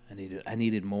 I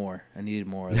needed more. I needed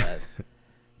more of that.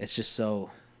 It's just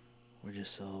we're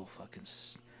just so fucking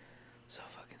stupid,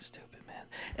 man.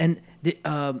 And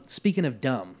speaking of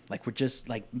dumb, like we're just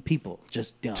like people,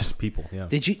 just dumb. Just people, yeah.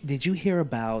 Did you hear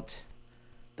about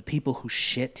the people who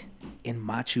shit in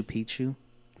Machu Picchu?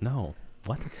 No.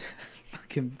 What?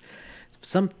 Fucking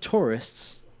some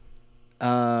tourists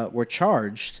were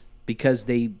charged because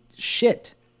they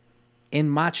shit in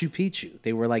Machu Picchu.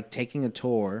 They were like taking a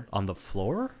tour On the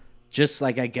floor? just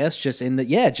like I guess just in the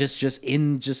just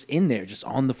in there, just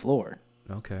on the floor.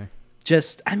 Okay.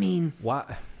 I mean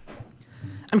Why?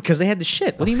 because they had to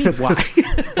shit. What do you mean why?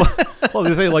 Well, I was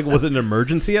gonna say, like, was it an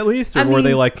emergency at least, or were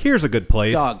they like, "Here's a good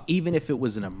place"? Dog, even if it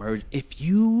was an if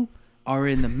you are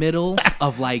in the middle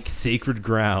of like sacred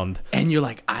ground, and you're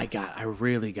like, I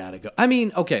really gotta go. I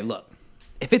mean, okay, look,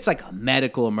 if it's like a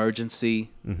medical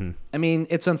emergency, I mean,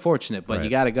 it's unfortunate, but Right. you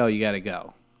gotta go. You gotta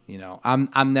go. You know,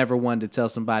 I'm never one to tell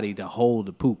somebody to hold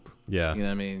a poop. Yeah. You know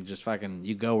what I mean? Just fucking,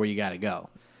 you go where you gotta go.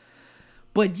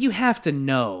 But you have to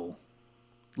know,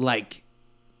 like,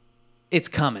 it's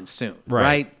coming soon,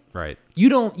 right? Right. You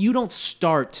don't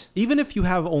start. Even if you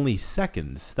have only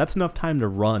seconds, that's enough time to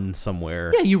run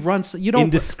somewhere. Yeah, you run. You don't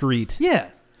indiscreet. Yeah.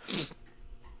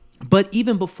 But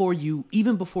even before you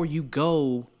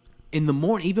go in the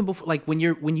morning, even before, like when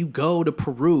you go to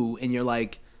Peru and you're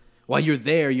like, while you're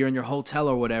there, you're in your hotel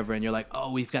or whatever, and you're like,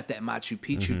 oh, we've got that Machu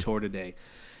Picchu tour today.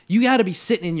 You got to be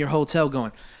sitting in your hotel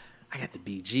going, I got the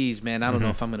BGs, man. I don't know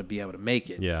if I'm gonna be able to make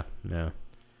it. Yeah.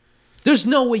 There's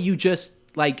no way you just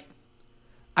like.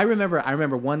 I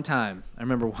remember one time. I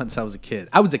remember once I was a kid.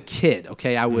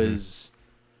 Okay, I was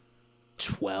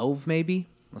 12 maybe.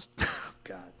 Oh,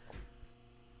 God.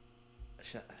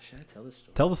 Should I tell this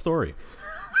story? Tell the story.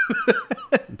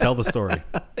 Tell the story.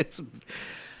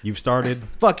 You've started.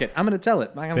 Fuck it. I'm gonna tell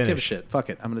it. I don't give a Finish. shit. Fuck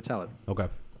it. I'm gonna tell it. Okay.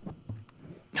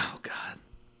 Oh, God.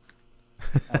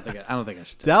 I don't think I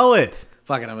should tell it. Tell it.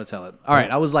 Fuck it. I'm gonna tell it. All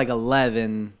right. I was like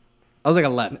 11, I was like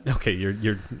 11. Okay, you're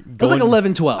I was like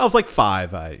 11, 12. I was like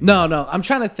 5. No. I'm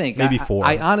trying to think. Maybe 4.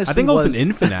 I honestly I think I was an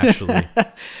infant, actually.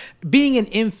 Being an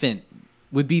infant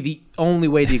would be the only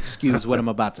way to excuse what I'm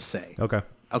about to say.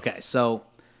 Okay. So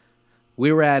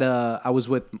we were at I was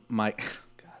with my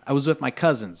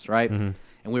cousins, right? And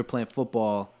we were playing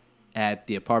football at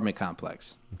the apartment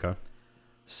complex. Okay.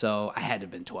 So I had to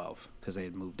have been 12 because they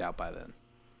had moved out by then.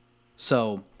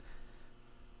 So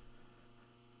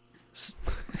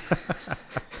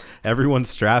Everyone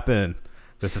strap in.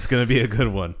 This is going to be a good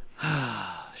one.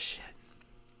 oh, shit.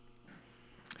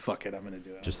 Fuck it, I'm going to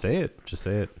do it. Just say it.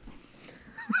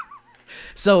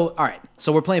 So, all right.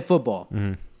 So we're playing football,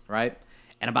 right?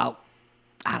 And about,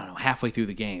 I don't know, halfway through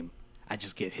the game, I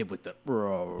just get hit with the...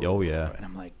 Oh, yeah. And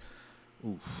I'm like,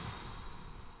 ooh.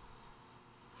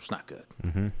 It's not good.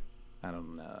 I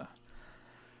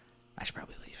should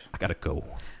probably leave. I got to go.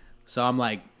 So I'm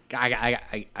like,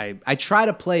 I try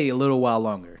to play a little while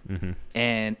longer,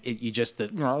 and you just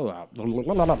and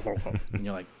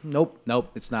you're like,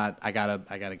 nope, it's not. I gotta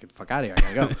get the fuck out of here.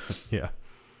 I gotta go. Yeah.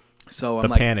 So I'm the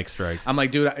like, panic strikes. I'm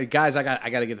like, dude, guys, I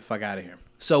gotta get the fuck out of here.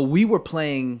 So we were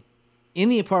playing in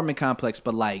the apartment complex,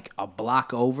 but like a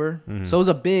block over. So it was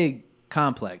a big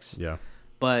complex. Yeah.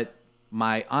 But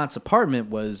my aunt's apartment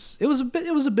was a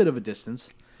bit of a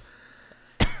distance.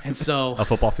 And so A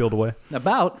football field away.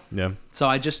 about. Yeah. So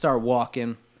I just start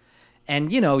walking,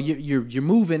 and you're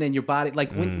moving, and your body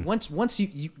like once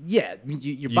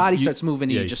your body starts moving,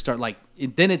 and you just start like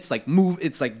then it's like move.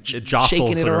 It's like It jostles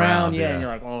shaking it around. yeah. And you're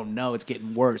like, oh no, it's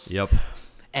getting worse. Yep.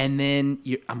 And then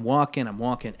I'm walking,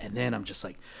 and then I'm just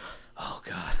like, oh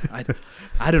god,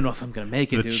 I don't know if I'm gonna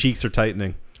make it, The dude. cheeks are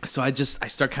tightening. So I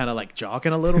start kind of like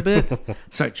jogging a little bit,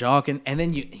 start jogging, and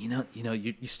then you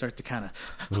start to kind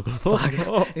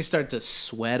of you start to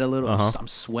sweat a little. I'm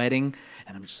sweating,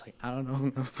 and I'm just like, I don't know,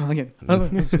 I'm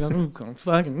gonna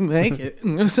fucking make it.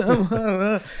 And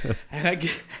I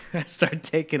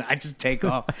just take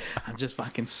off. I'm just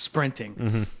fucking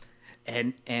sprinting.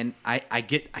 And I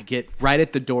get right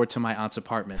at the door to my aunt's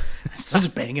apartment. I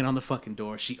start banging on the fucking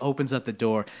door. She opens up the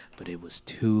door, but it was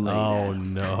too late. Oh,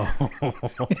 Adam. no.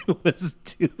 It was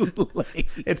too late.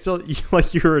 It's so,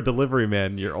 like you're a delivery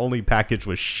man. Your only package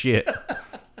was shit.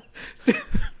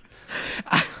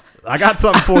 I got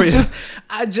something for you.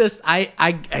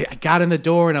 I got in the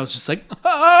door and I was just like,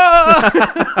 ah!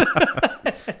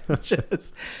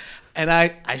 And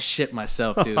I shit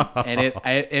myself, dude. And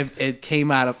it came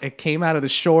out of the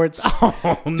shorts.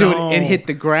 Oh, no. Dude, it hit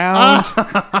the ground.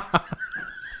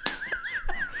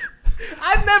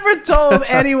 I've never told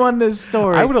anyone this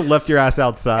story. I would have left your ass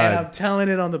outside. And I'm telling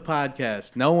it on the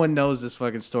podcast. No one knows this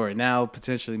fucking story. Now,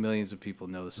 potentially millions of people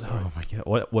know this story. Oh, my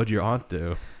God. What'd your aunt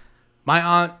do? My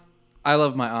aunt, I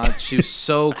love my aunt. She was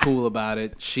so cool about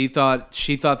it. She thought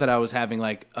that I was having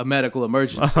like a medical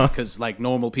emergency because like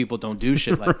normal people don't do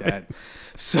shit like that.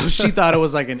 So she thought it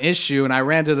was like an issue, and I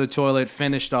ran to the toilet,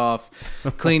 finished off,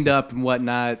 cleaned up and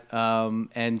whatnot.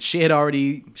 And she had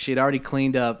already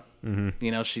cleaned up.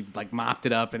 She like mopped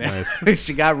it up and everything.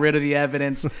 She got rid of the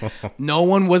evidence. No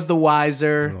one was the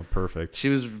wiser. Oh, perfect. She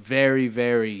was very,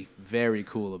 very, very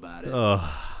cool about it. Oh,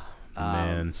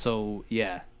 man. So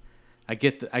yeah. I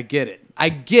get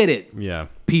it. Yeah.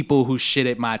 People who shit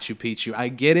at Machu Picchu. I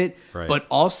get it. Right. But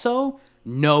also,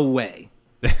 no way.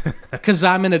 Because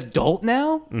I'm an adult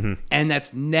now, and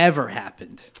that's never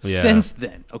happened since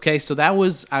then. Okay, so I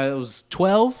was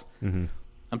 12. I'm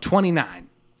 29.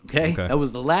 Okay? That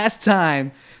was the last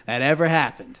time that ever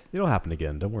happened. It'll happen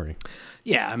again. Don't worry.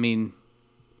 Yeah, I mean,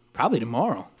 probably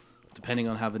tomorrow, depending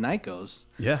on how the night goes.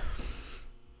 Yeah.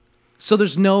 So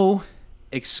there's no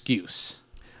excuse.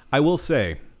 I will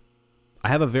say, I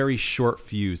have a very short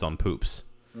fuse on poops.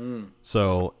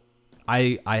 So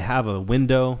I have a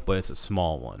window, but it's a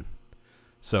small one.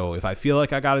 So if I feel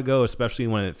like I gotta go, especially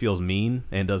when it feels mean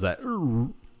and does that,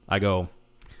 I go,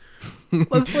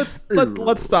 let's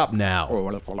stop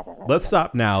now. Let's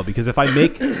stop now, because if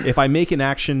I make an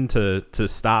action to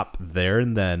stop there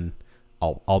and then,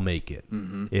 I'll make it.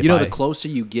 The closer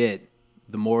you get,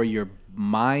 the more your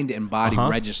mind and body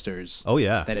registers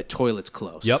that a toilet's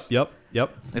close. Yep.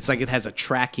 It's like it has a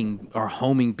tracking or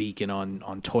homing beacon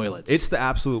on toilets. It's the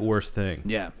absolute worst thing.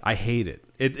 Yeah. I hate it.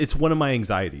 It's one of my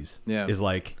anxieties. Yeah. Is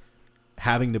like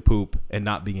having to poop and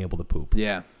not being able to poop.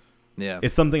 Yeah.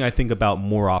 It's something I think about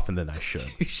more often than I should.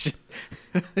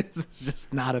 It's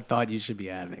just not a thought you should be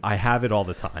having. I have it all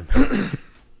the time.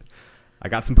 I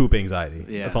got some poop anxiety.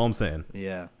 Yeah. That's all I'm saying.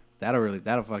 Yeah.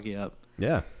 That'll fuck you up.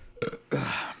 Yeah.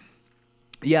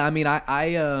 Yeah, I mean,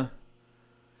 I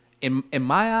in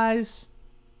my eyes,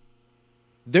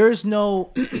 there's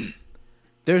no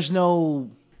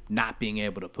not being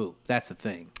able to poop. That's the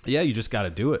thing. Yeah, you just got to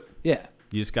do it. Yeah.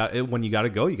 You just got it. When you got to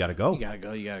go, you got to go. You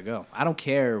gotta go. I don't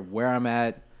care where I'm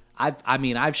at.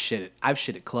 I've shit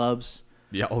at clubs.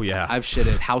 Yeah. Oh yeah. I've shit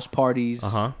at house parties.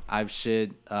 Uh-huh. I've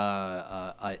shit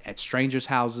at strangers'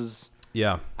 houses.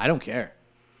 Yeah. I don't care.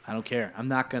 I'm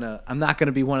not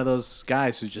gonna be one of those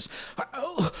guys who just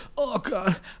oh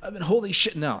god, I've been holding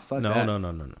shit. No, fuck that.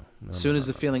 No. As soon as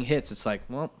the feeling hits, it's like,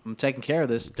 well, I'm taking care of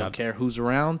this. Don't care who's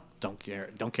around. Don't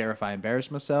care if I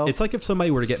embarrass myself. It's like if somebody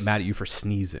were to get mad at you for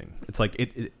sneezing. It's like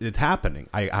it's happening.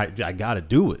 I got to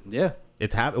do it. Yeah.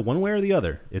 It's one way or the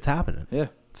other. It's happening. Yeah.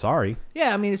 Sorry.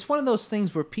 Yeah, I mean, it's one of those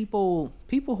things where people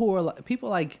who are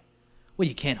like, well,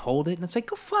 you can't hold it, and it's like,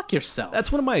 go fuck yourself.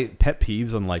 That's one of my pet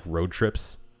peeves on like road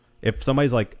trips. If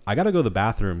somebody's like, I got to go to the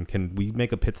bathroom, can we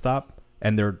make a pit stop?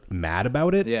 And they're mad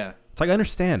about it. Yeah. It's like, I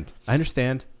understand.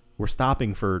 We're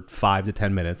stopping for 5 to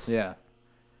 10 minutes. Yeah.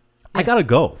 I got to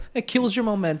go. It kills your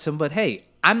momentum, but hey,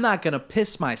 I'm not going to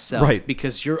piss myself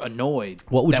because you're annoyed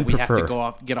what would that you we prefer?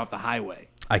 have to get off the highway.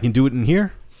 I can do it in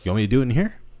here. You want me to do it in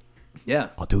here? Yeah.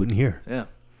 I'll do it in here. Yeah.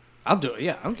 I'll do it.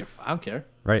 Yeah, I don't care.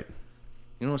 Right.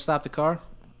 You know what? Stop the car.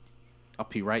 I'll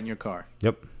pee right in your car.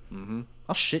 Yep.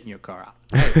 I'll shit in your car.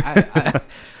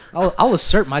 I'll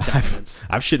assert my dominance.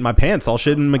 I've shit in my pants. I'll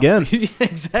shit in them again.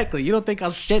 Exactly. You don't think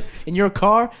I'll shit in your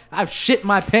car? I've shit in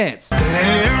my pants. I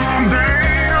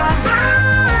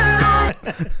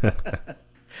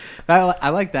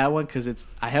like that one because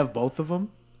I have both of them.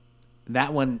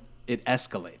 That one, it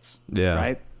escalates. Yeah.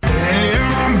 Right?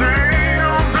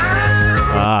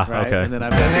 Right? Okay. And then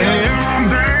I've got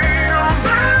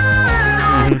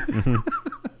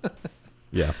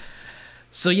Yeah.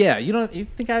 So yeah, you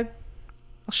think I'll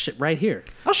shit right here.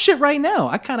 I'll shit right now.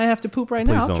 I kind of have to poop right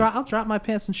now. I'll drop my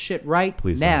pants and shit right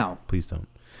now. Please don't.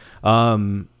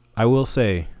 I will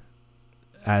say,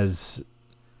 as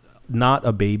not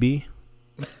a baby,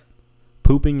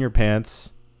 pooping your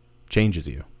pants changes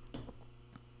you.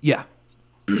 Yeah.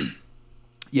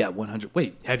 Yeah, 100.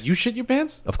 Wait, have you shit your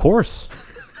pants? Of course.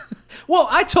 Well,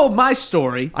 I told my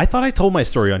story. I thought I told my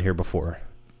story on here before.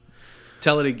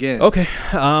 Tell it again. Okay.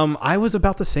 I was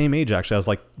about the same age, actually. I was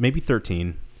like maybe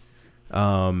 13.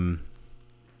 I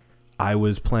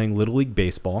was playing Little League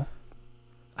Baseball.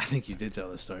 I think you did tell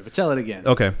this story, but tell it again.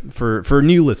 Okay. For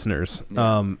new listeners,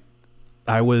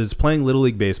 I was playing Little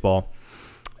League Baseball,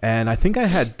 and I think I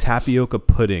had tapioca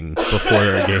pudding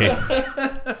before a game.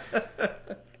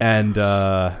 And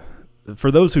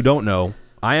for those who don't know,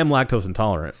 I am lactose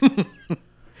intolerant.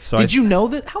 So Did you know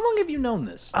that? How long have you known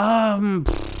this? I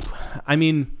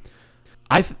mean,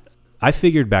 I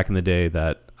figured back in the day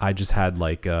that I just had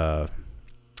like I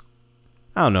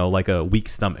don't know, like a weak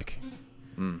stomach.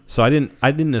 So I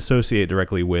didn't associate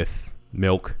directly with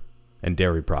milk and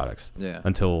dairy products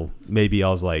until maybe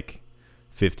I was like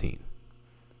 15.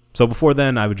 So before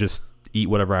then, I would just eat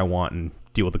whatever I want and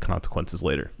deal with the consequences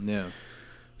later. Yeah.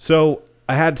 So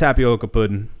I had tapioca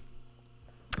pudding.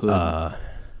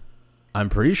 I'm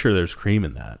pretty sure there's cream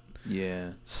in that.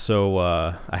 Yeah. So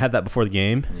I had that before the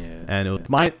game. Yeah. And it was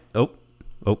my What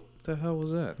the hell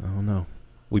was that? Oh no.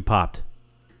 We popped.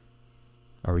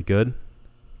 Are we good?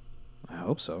 I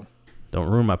hope so. Don't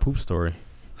ruin my poop story.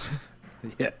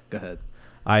 Yeah, go ahead.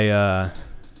 I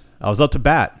was up to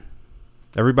bat.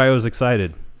 Everybody was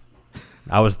excited.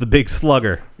 I was the big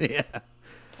slugger. Yeah.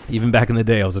 Even back in the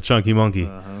day, I was a chunky monkey.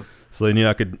 Uh-huh. So they knew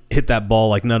I could hit that ball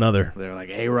like none other. They were like,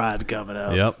 A-Rod's coming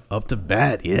up. Yep. Up to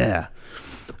bat, yeah.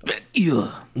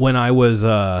 When I was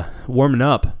warming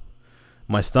up,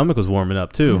 my stomach was warming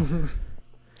up too.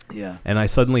 Yeah. And I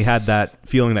suddenly had that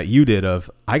feeling that you did of,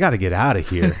 I got to get out of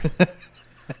here.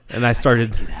 And I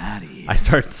started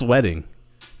sweating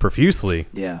profusely.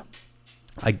 Yeah.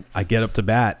 I get up to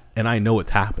bat and I know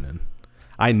it's happening.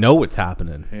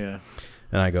 Yeah.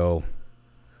 And I go,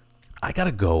 I got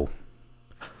to go.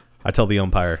 I tell the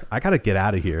umpire, I got to get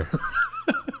out of here.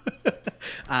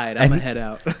 All right, I'm going to head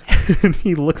out. And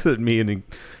he looks at me and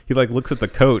he like looks at the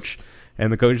coach,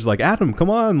 and the coach is like, Adam, come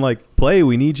on, like play.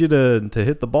 We need you to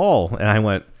hit the ball. And I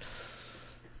went,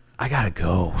 I got to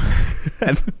go.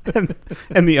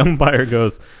 and the umpire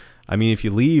goes, I mean, if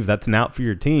you leave, that's an out for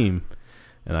your team.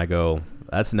 And I go,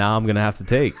 that's now I'm going to have to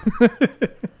take.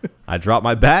 I drop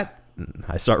my bat.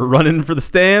 I start running for the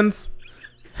stands.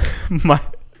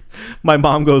 My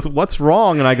mom goes, what's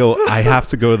wrong? And I go, I have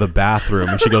to go to the bathroom.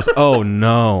 And she goes, oh,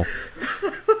 no.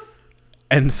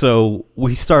 And so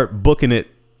we start booking it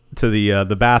to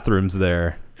the bathrooms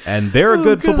there. And they're a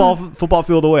good football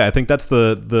field away. I think that's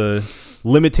the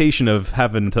limitation of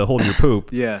having to hold your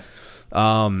poop. Yeah.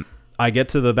 I get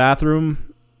to the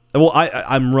bathroom. Well,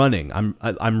 I'm running.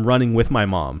 I'm running with my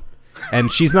mom.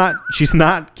 and she's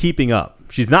not keeping up.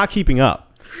 She's not keeping up.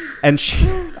 And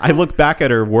I look back at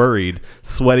her worried,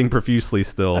 sweating profusely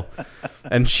still.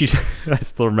 And I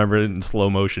still remember it in slow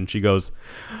motion. She goes,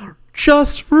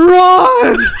 "Just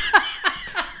run!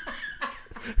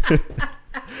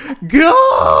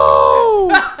 Go!"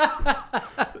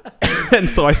 And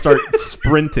so I start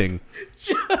sprinting.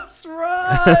 Just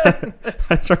run.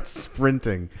 I start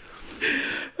sprinting.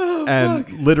 And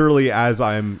literally as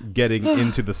I'm getting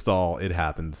into the stall, it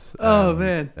happens. Oh,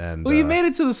 man. And, well, you made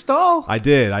it to the stall? I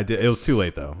did. It was too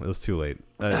late, though. It was too late.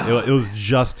 It was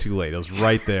just too late. It was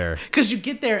right there. Because you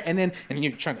get there, and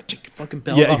you're trying to take your fucking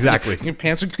belt Yeah, off. exactly. And your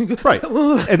pants are... Right.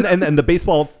 And the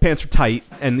baseball pants are tight,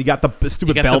 and you got the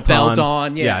stupid belt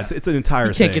on. Yeah. It's an entire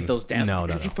You thing. can't get those down. No.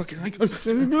 You fucking, you're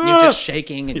just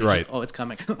shaking. And you're Right. just, oh, it's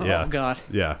coming. Yeah. Oh, God.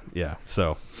 Yeah.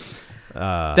 So...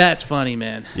 that's funny,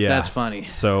 man. Yeah. That's funny.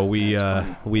 So we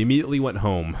immediately went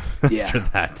home Yeah. after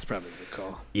that. That's probably a good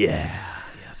call. Yeah,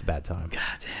 it's a bad time. God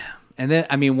damn. And then,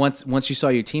 I mean, once you saw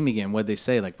your team again, what'd they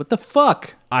say? Like, what the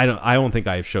fuck? I don't think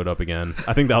I showed up again.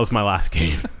 I think that was my last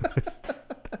game.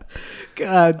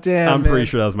 God damn. I'm pretty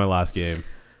sure that was my last game.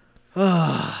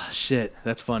 Oh, shit.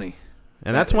 That's funny.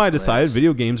 And that's why I decided hilarious.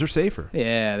 video games are safer.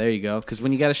 Yeah, there you go. Because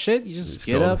when you got a shit, you just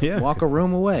get go- up, yeah. walk a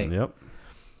room away. Yep.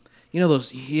 You know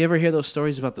those? You ever hear those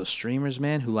stories about those streamers,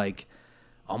 man, who like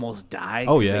almost died?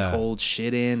 Oh, 'cause yeah. they hold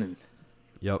shit in, and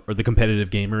Yep. Or the competitive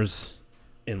gamers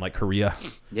in like Korea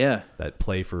yeah, that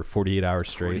play for 48 hours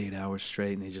straight. 48 hours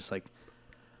straight, and they just like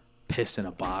piss in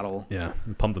a bottle. Yeah.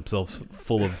 And pump themselves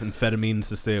full of amphetamines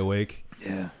to stay awake.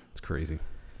 Yeah, It's crazy.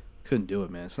 couldn't do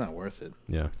it, man. It's not worth it.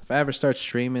 Yeah. If I ever start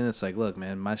streaming, it's like, look,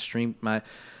 man, my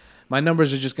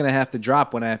numbers are just gonna have to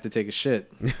drop when I have to take a shit.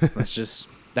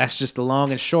 That's just the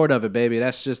long and short of it, baby.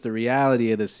 That's just the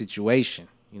reality of the situation.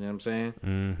 You know what I'm saying?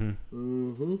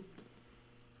 Mm-hmm.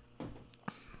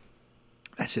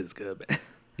 That shit is good, man.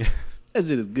 That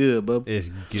shit is good, bub. It's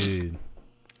good.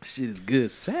 Shit is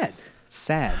good. Sad.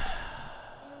 Sad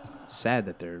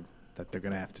that they're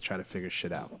gonna have to try to figure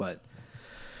shit out. But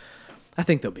I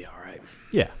think they'll be all right.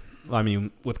 Yeah. I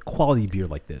mean, with quality beer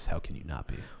like this, how can you not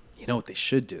be? You know what they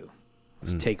should do?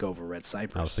 Is take over Red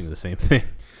Cypress. I was thinking the same thing.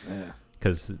 Yeah.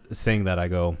 Because saying that, I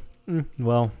go,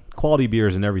 well, quality beer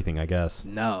isn't everything, I guess.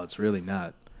 No, it's really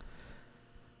not.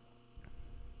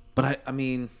 But I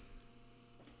mean,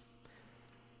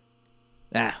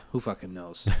 who fucking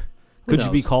knows? Who Could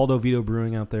you be knows? called Oviedo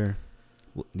Brewing out there?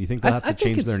 Do you think they'll have to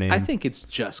change their name? I think it's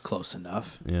just close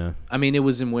enough. Yeah. I mean, it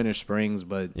was in Winter Springs,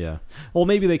 but Yeah. Well,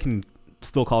 maybe they can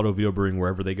still call it Oviedo Brewing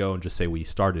wherever they go and just say we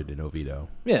started in Oviedo.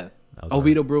 yeah, That was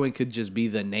Oviedo Brewing could just be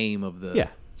the name of the. Yeah.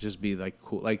 Just be like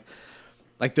cool, like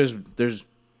there's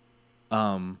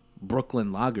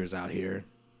Brooklyn Lagers out here.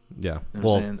 Yeah. You know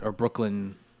what I'm saying? Or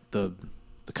Brooklyn the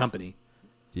company.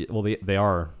 Well, they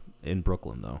are in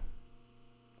Brooklyn though.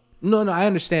 No, I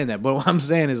understand that, but what I'm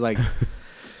saying is like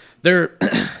they're,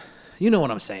 you know what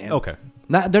I'm saying? Okay.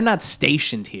 They're not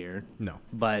stationed here, No,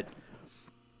 but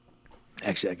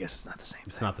actually, I guess it's not the same.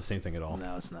 it's not the same thing at all.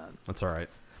 No, it's not. That's all right.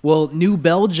 Well, New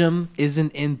Belgium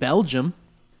isn't in Belgium.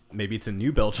 Maybe it's in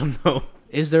New Belgium though.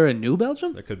 Is there a New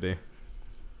Belgium? That could be.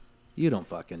 You don't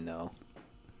fucking know.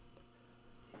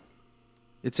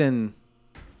 It's in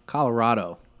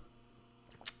Colorado.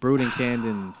 Brewed and canned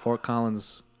in Fort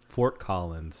Collins Fort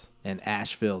Collins, and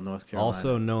Asheville, North Carolina.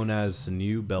 also known as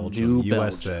New Belgium, New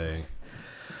USA.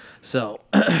 So,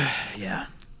 yeah.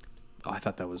 Oh, I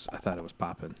thought it was popping. I thought it was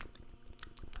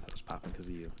popping because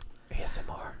of you.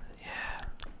 ASMR. Yeah.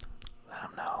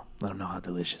 Let them know how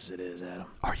delicious it is, Adam.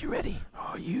 Are you ready?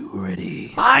 Are you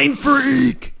ready? Mind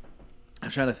freak.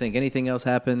 I'm trying to think. Anything else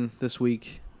happened this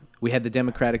week? We had the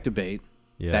Democratic debate.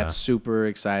 Yeah. That's super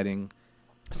exciting.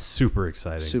 Super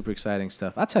exciting. Super exciting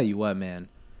stuff. I'll tell you what, man.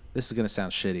 This is going to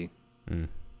sound shitty.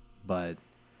 But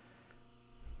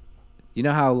you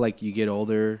know how like you get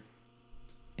older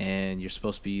and you're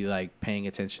supposed to be like paying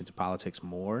attention to politics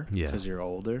more because you're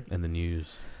older And the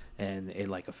news. and it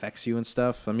like affects you and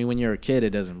stuff. I mean, when you're a kid,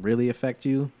 it doesn't really affect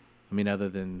you. I mean, other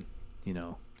than, you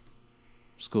know,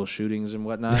 school shootings and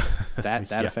whatnot, that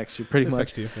Yeah. affects you pretty It much.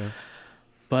 affects you, yeah.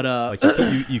 But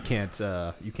Like you can't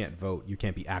vote. You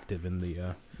can't be active in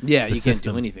the yeah, the you system.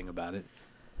 can't do anything about it.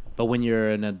 But when you're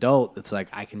an adult, it's like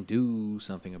I can do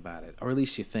something about it, or at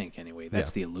least you think anyway.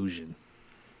 That's the illusion.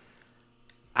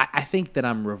 I think that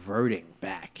I'm reverting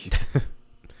back,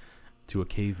 to a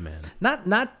caveman.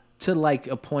 not to like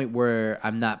a point where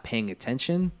I'm not paying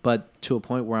attention, but to a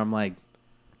point where I'm like,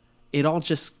 it all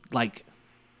just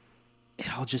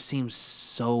seems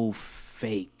so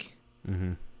fake,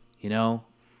 you know,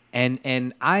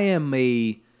 and I am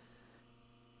a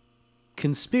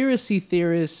conspiracy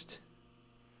theorist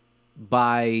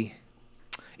by.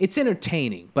 It's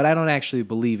entertaining, but I don't actually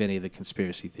believe any of the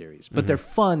conspiracy theories. But they're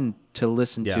fun to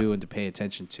listen to and to pay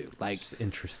attention to. Like, It's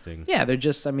interesting. yeah, they're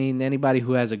just. I mean, anybody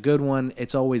who has a good one,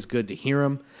 it's always good to hear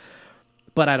them.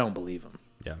 But I don't believe them.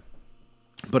 Yeah.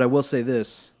 But I will say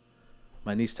this: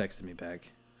 my niece texted me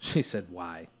back. She said,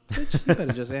 "Why?" Bitch, you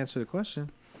better just answer the question.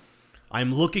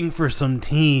 I'm looking for some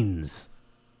teens.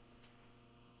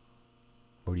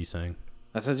 What are you saying?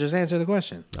 I said, just answer the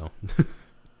question. No.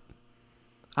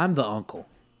 I'm the uncle,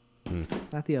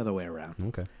 not the other way around.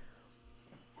 Okay.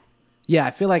 Yeah,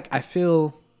 I feel like a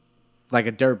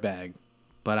dirtbag,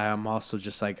 but I'm also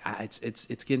just like it's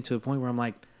getting to a point where I'm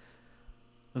like,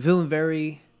 I'm feeling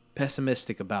very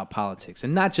pessimistic about politics,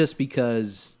 and not just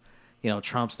because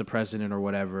Trump's the president or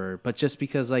whatever, but just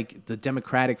because like the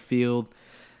Democratic field,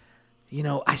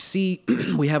 I see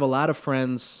we have a lot of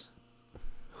friends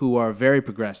who are very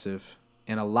progressive,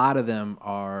 and a lot of them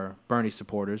are Bernie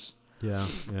supporters. Yeah.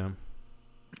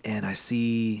 And I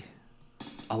see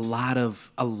a lot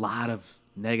of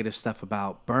negative stuff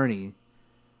about Bernie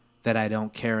that I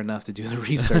don't care enough to do the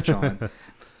research on.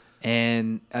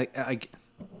 And I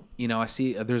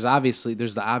see there's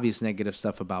the obvious negative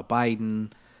stuff about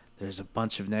Biden. There's a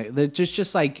bunch of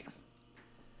just like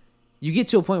you get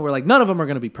to a point where like none of them are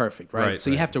going to be perfect, right?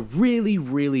 So you have to really,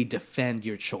 really defend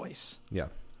your choice. Yeah.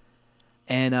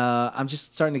 And I'm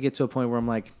just starting to get to a point where I'm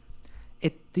like,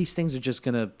 these things are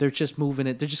they're just moving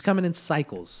it. They're just coming in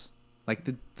cycles. Like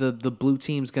the blue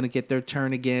team's going to get their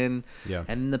turn again. Yeah.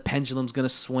 And then the pendulum's going to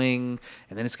swing,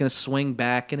 and then it's going to swing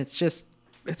back. And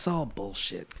it's all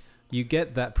bullshit. You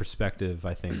get that perspective,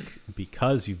 I think,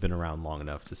 because you've been around long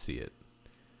enough to see it.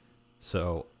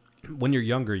 So when you're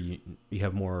younger, you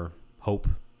have more hope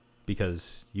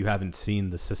because you haven't seen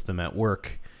the system at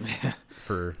work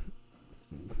for,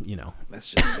 that's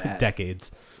just sad.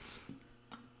 decades.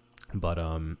 But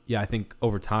I think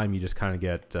over time you just kind of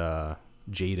get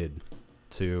jaded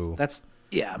to I'm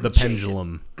the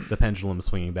jaded. pendulum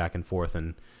swinging back and forth,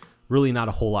 and really not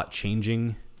a whole lot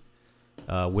changing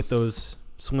with those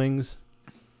swings.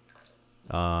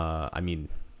 I mean,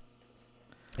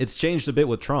 it's changed a bit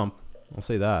with Trump. I'll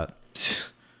say that.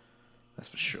 That's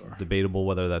for sure. It's debatable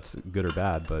whether that's good or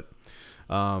bad, but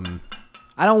I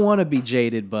don't want to be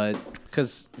jaded, but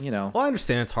because well, I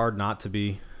understand it's hard not to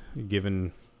be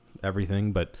given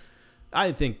everything, but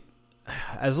I think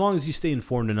as long as you stay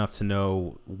informed enough to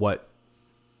know what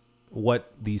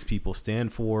these people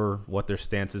stand for, what their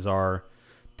stances are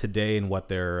today, and what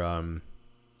their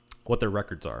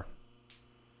records are,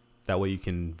 that way you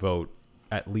can vote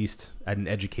at least at an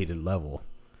educated level.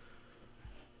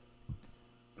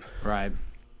 Right.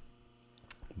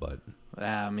 But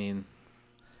I mean,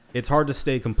 it's hard to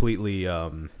stay completely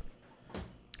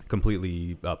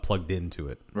plugged into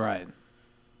it. Right.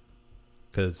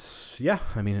 Because,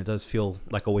 I mean, it does feel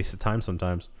like a waste of time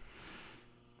sometimes.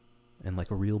 And like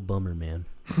a real bummer, man.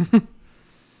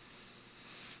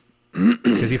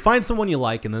 Because you find someone you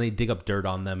like, and then they dig up dirt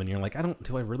on them, and you're like,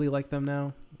 do I really like them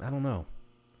now? I don't know.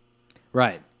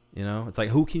 Right. It's like,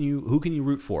 who can you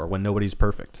root for when nobody's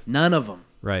perfect? None of them.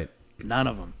 Right. None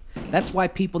of them. That's why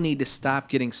people need to stop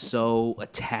getting so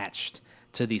attached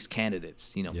to these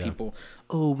candidates. People,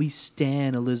 we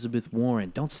stan Elizabeth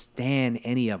Warren. Don't stan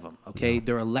any of them, okay? No.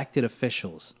 They're elected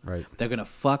officials. Right. They're going to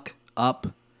fuck up.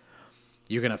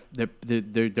 They're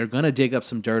going to dig up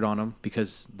some dirt on them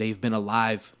because they've been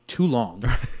alive too long.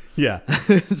 Yeah.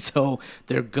 So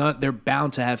they're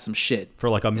bound to have some shit. For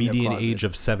like a median age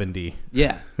of 70.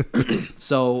 Yeah.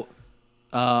 So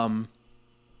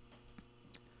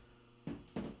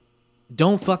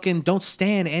don't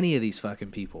stan any of these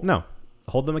fucking people. No.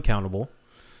 Hold them accountable.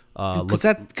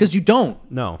 Because you don't.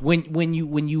 No. When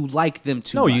you like them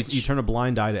too much. No, you turn a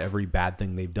blind eye to every bad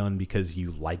thing they've done because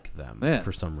you like them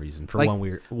for some reason, for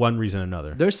one reason or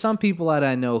another. There's some people that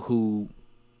I know who,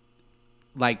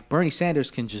 like Bernie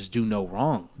Sanders, can just do no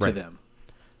wrong to them.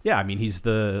 Yeah, I mean he's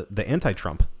the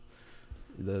anti-Trump,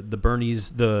 the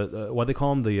Bernies, what do they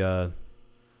call them,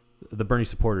 the Bernie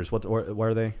supporters. What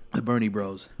are they? The Bernie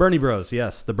Bros. Bernie Bros.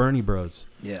 Yes, the Bernie Bros.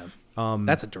 Yeah.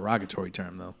 That's a derogatory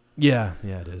term, though. Yeah,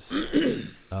 it is. They're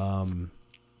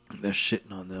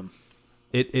shitting on them.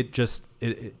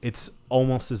 It's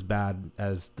almost as bad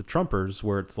as the Trumpers,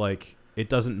 where it's like it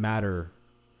doesn't matter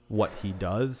what he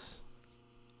does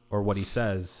or what he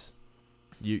says.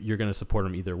 You're going to support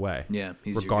him either way. Yeah,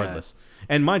 he's regardless. Your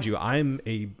guy. And mind you, I'm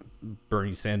a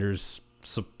Bernie Sanders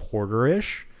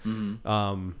supporter-ish.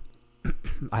 Mm-hmm.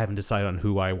 I haven't decided on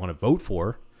who I want to vote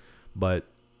for, but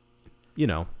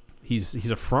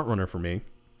he's a front runner for me.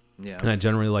 Yeah. And I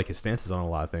generally like his stances on a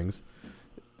lot of things.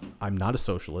 I'm not a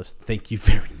socialist. Thank you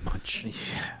very much.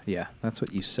 Yeah, that's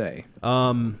what you say.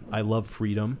 I love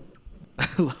freedom. I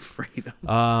love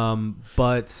freedom.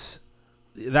 But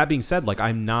that being said, like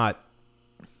I'm not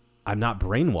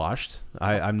brainwashed.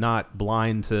 I'm not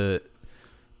blind to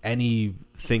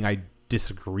anything I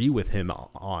disagree with him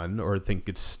on or think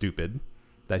it's stupid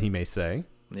that he may say.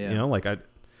 Yeah. You know, like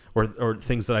or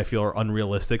things that I feel are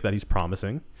unrealistic that he's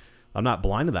promising. I'm not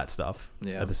blind to that stuff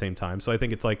at the same time. So I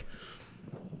think it's like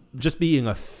just being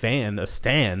a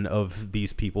stan of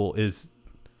these people is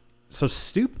so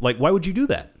stupid. Like, why would you do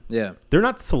that? Yeah. They're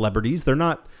not celebrities. They're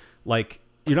not like,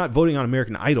 you're not voting on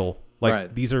American Idol. Like,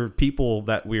 right. These are people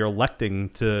that we are electing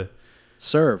to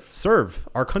serve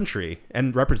our country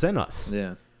and represent us.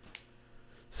 Yeah.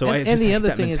 So and the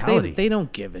other thing is they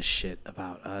don't give a shit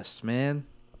about us, man.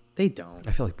 They don't.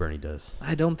 I feel like Bernie does.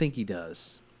 I don't think he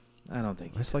does. I don't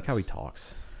think he does. Like how he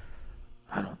talks.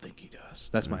 I don't think he does.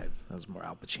 That was more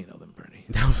Al Pacino than Bernie.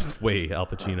 That was way Al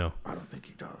Pacino. I don't think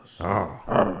he does.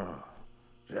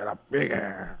 She got a big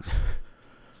ass.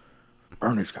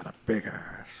 Bernie's got a big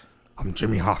ass. I'm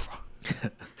Jimmy Hoffa.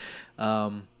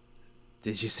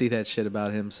 Did you see that shit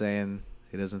about him saying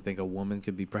he doesn't think a woman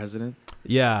could be president?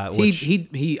 Yeah,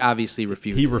 he obviously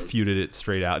refuted. He refuted it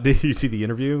straight out. Did you see the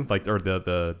interview, like, or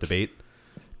the debate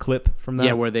clip from that?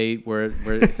 Yeah, where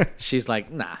she's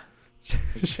like, nah,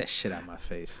 get that shit out of my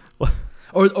face.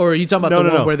 Or are you talking about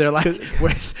the one where they're like,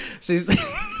 where she's.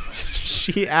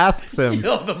 She asks him.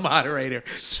 The moderator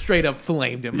straight up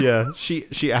flamed him. Yeah,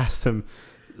 she asked him.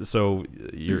 So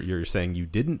you're saying you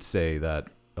didn't say that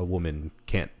a woman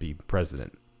can't be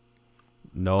president?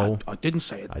 No, I didn't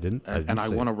say it. I didn't and I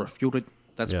want to refute it.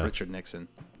 That's Richard Nixon.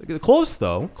 Close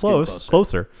though.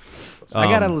 Closer. I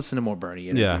gotta listen to more Bernie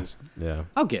interviews. Yeah.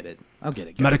 I'll get it, guys.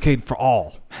 Medicaid for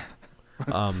all.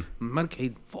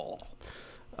 Medicaid for all.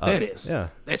 There it is. Yeah.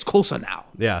 It's closer now.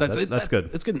 Yeah, that's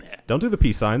good. It's good in there. Don't do the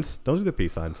peace signs.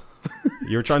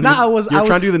 You were trying to. I was trying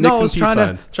to do the Nixon peace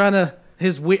signs. Trying to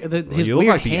his weird. His you look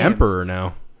weird like the hands. emperor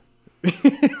now.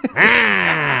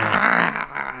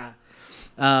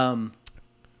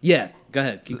 Yeah. Go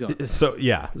ahead. Keep going.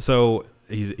 So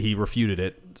he refuted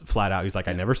it flat out. He's like,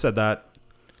 I never said that.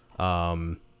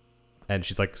 And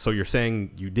she's like, so you're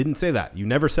saying you didn't say that? You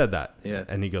never said that? Yeah.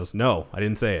 And he goes, no, I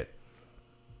didn't say it.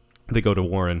 They go to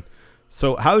Warren.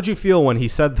 So how did you feel when he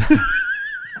said that?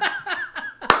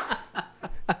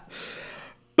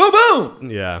 Boom, boom.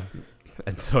 Yeah.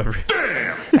 And so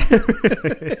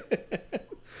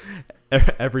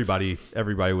everybody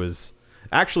was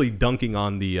actually dunking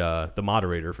on the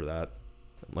moderator for that.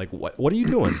 Like, what are you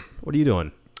doing? What are you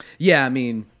doing? Yeah, I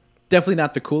mean, definitely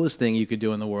not the coolest thing you could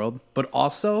do in the world, but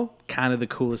also kind of the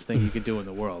coolest thing you could do in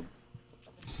the world.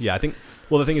 Yeah, I think.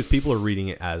 Well, the thing is, people are reading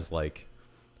it as like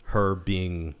her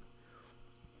being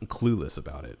clueless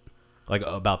about it, like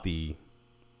about the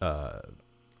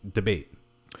debate,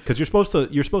 because you're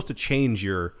supposed to change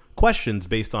your questions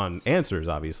based on answers,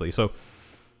 obviously. So,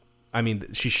 I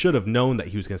mean, she should have known that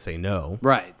he was going to say no,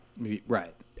 right,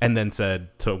 and then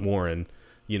said to Warren,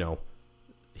 you know,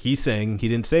 he's saying he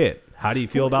didn't say it. How do you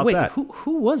feel about that?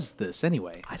 Who was this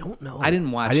anyway? I don't know. I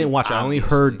didn't watch. it. I only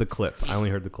heard the clip.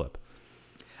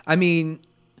 I mean,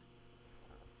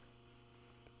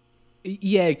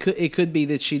 yeah, it could be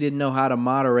that she didn't know how to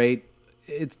moderate.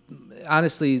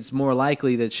 Honestly, it's more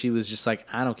likely that she was just like,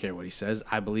 I don't care what he says.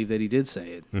 I believe that he did say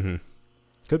it. Mm-hmm.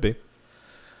 Could be.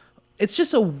 It's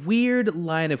just a weird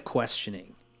line of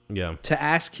questioning. Yeah. To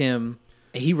ask him,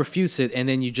 he refutes it, and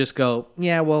then you just go,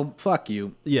 yeah, well, fuck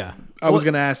you. Yeah. I was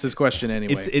going to ask this question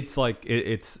anyway. It's like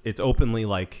it's openly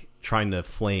like trying to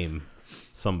flame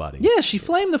somebody. Yeah, she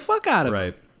flamed the fuck out of him.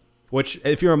 Right. Which,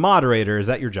 if you're a moderator, is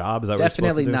that your job? Is that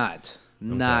definitely what you're supposed to do?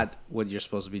 not what you're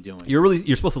supposed to be doing.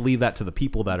 You're supposed to leave that to the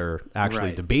people that are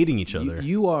actually debating each other.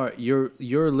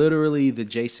 You're literally the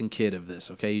Jason Kidd of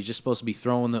this. Okay, you're just supposed to be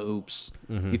throwing the oops.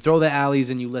 Mm-hmm. You throw the alleys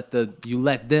and you let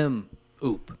them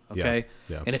oop. Okay,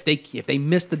 Yeah. And if they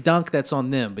miss the dunk, that's on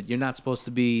them. But you're not supposed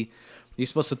to be. You're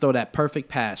supposed to throw that perfect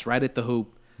pass right at the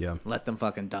hoop. Yeah. Let them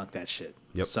fucking dunk that shit.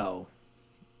 Yep. So,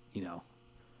 you know.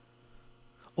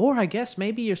 Or I guess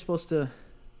maybe you're supposed to.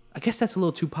 I guess that's a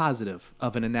little too positive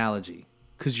of an analogy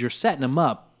because you're setting them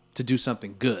up to do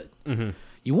something good. Mm-hmm.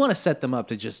 You want to set them up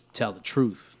to just tell the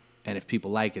truth, and if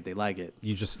people like it, they like it.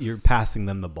 You're passing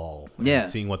them the ball. And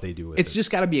seeing what they do with it. It's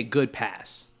just got to be a good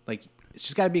pass. Like it's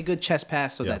just got to be a good chest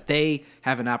pass so that they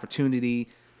have an opportunity.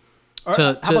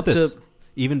 How about this?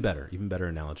 Even better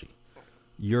analogy.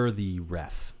 You're the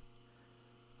ref.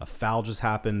 A foul just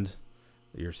happened.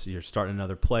 You're starting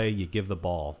another play. You give the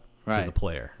ball to the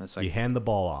player. That's like, you hand the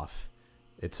ball off.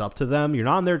 It's up to them. You're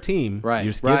not on their team. Right.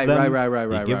 You just give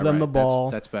them, you give them the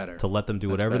ball. That's better. To let them do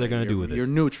whatever they're going to do with it. You're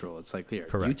neutral. It's like, here,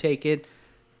 Correct. you take it,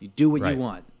 you do what Right. you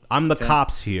want. I'm the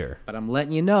cops here. But I'm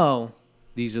letting you know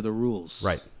these are the rules.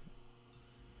 Right.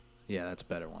 Yeah, that's a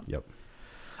better one. Yep.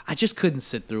 I just couldn't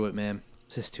sit through it, man.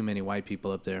 It's just too many white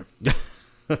people up there.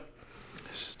 It's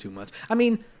just too much. I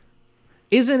mean,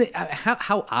 isn't it,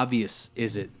 how obvious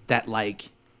is it that,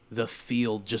 like, the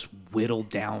field just whittled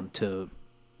down to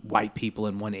white people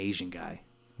and one Asian guy?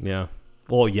 Yeah.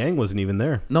 Well, Yang wasn't even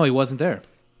there. No, he wasn't there.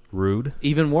 Rude.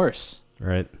 Even worse.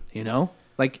 Right. You know?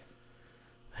 Like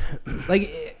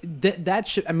that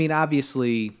should, I mean,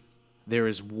 obviously there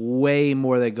is way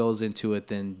more that goes into it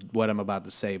than what I'm about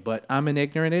to say, but I'm an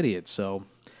ignorant idiot, so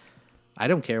I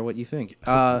don't care what you think.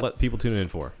 So what people tune in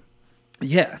for.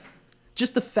 Yeah.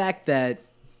 Just the fact that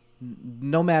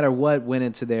no matter what went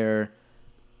into their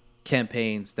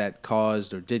campaigns that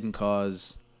caused or didn't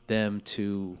cause them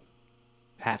to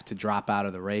have to drop out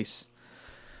of the race,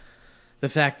 the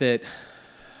fact that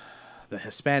the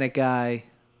Hispanic guy,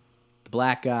 the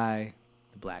black guy,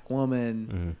 the black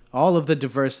woman, all of the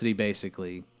diversity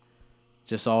basically,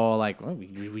 just all like, well,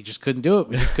 we just couldn't do it.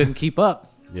 We just couldn't keep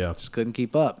up. Yeah. Just couldn't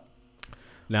keep up.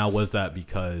 Now, was that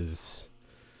because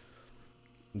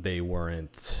they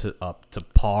weren't up to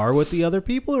par with the other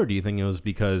people, or do you think it was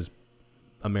because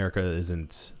America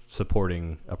isn't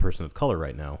supporting a person of color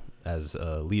right now as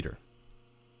a leader?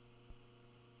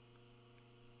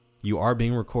 You are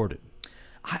being recorded.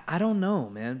 I don't know,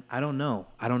 man. I don't know.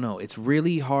 It's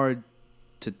really hard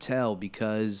to tell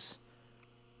because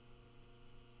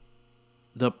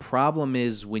the problem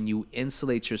is when you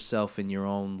insulate yourself in your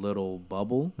own little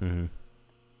bubble,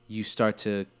 you start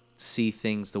to see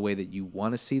things the way that you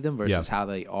want to see them versus how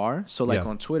they are. So like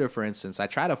on Twitter, for instance, I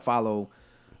try to follow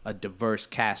a diverse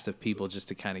cast of people just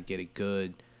to kind of get a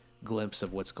good glimpse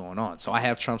of what's going on. So I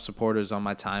have Trump supporters on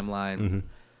my timeline.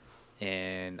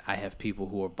 And I have people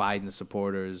who are Biden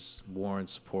supporters, Warren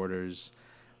supporters.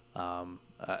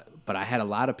 But I had a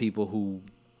lot of people who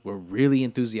were really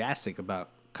enthusiastic about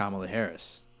Kamala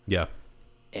Harris. Yeah.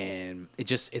 And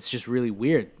it's just really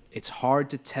weird. It's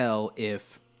hard to tell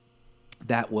if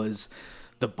that was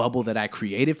the bubble that I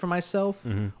created for myself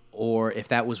or if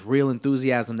that was real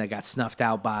enthusiasm that got snuffed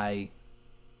out by,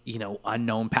 you know,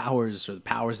 unknown powers or the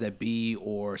powers that be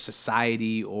or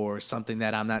society or something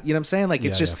that I'm not, you know what I'm saying? Like,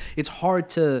 it's it's hard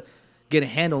to get a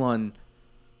handle on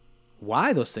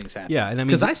why those things happen. Yeah. And I mean,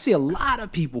 because I see a lot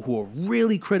of people who are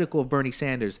really critical of Bernie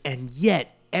Sanders, and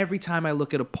yet every time I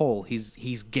look at a poll,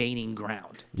 he's gaining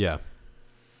ground. Yeah.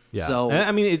 Yeah. So, and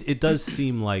I mean, it does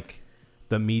seem like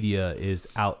the media is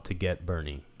out to get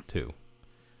Bernie too.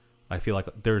 I feel like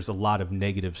there's a lot of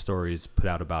negative stories put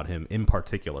out about him in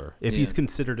particular, if he's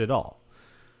considered at all.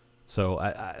 So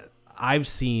I've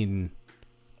seen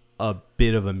a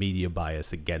bit of a media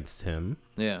bias against him.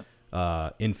 Yeah.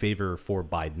 In favor for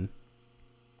Biden.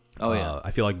 Oh, yeah.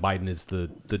 I feel like Biden is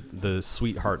the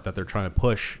sweetheart that they're trying to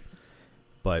push,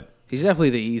 but He's definitely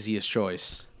the easiest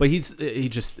choice. But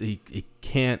he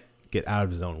can't get out of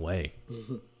his own way.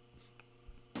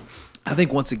 I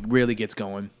think once it really gets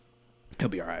going, he'll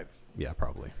be all right. Yeah,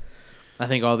 probably. I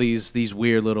think all these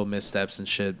weird little missteps and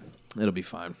shit, it'll be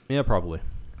fine. Yeah, probably.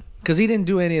 Because he didn't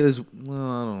do any of this. Well,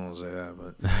 I don't want to say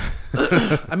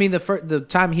that, but I mean, the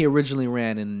time he originally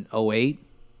ran in 2008,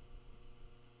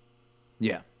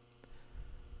 yeah,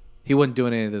 he wasn't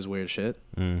doing any of this weird shit.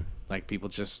 Like people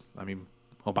just, I mean,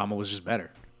 Obama was just better.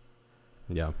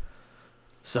 Yeah.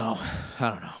 So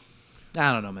I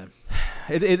don't know, man.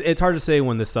 It's hard to say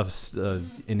when this stuff's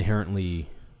inherently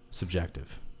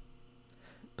subjective.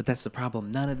 But that's the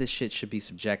problem. None of this shit should be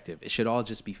subjective. It should all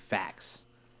just be facts.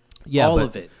 Yeah, all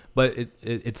of it. But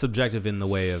it's subjective in the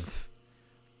way of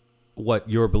what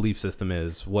your belief system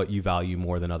is, what you value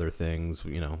more than other things,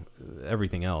 you know,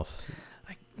 everything else.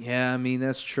 Yeah, I mean,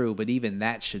 that's true. But even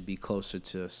that should be closer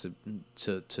to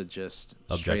just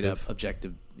straight up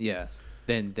objective. Yeah.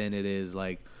 Than it is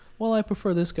like, well, I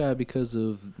prefer this guy because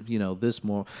of, you know, this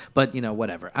more. But, you know,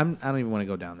 whatever. I don't even want to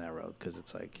go down that road because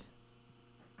it's like,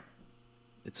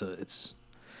 it's.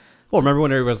 Well, remember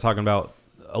when everybody was talking about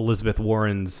Elizabeth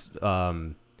Warren's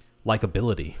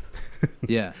likability?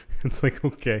 Yeah. It's like,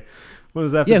 okay, what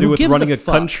does that have to do with running a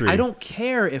country? I don't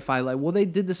care if I like. Well, they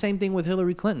did the same thing with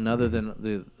Hillary Clinton, other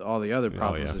than all the other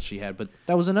problems that she had. But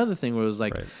that was another thing where it was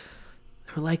like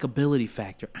her likability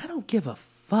factor. I don't give a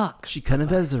fuck. She kind of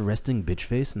has a resting bitch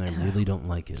face, and I really don't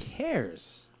like it. Who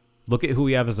cares? Look at who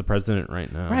we have as the president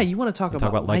right now. Right, you want to talk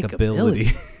about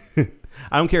likability.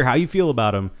 I don't care how you feel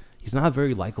about him. He's not a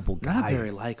very likable guy. Not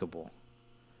very likable.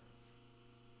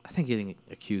 I think getting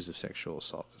accused of sexual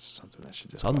assault is something that should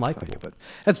just unlikable. But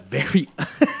that's very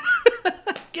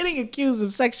getting accused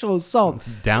of sexual assault. It's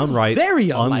downright very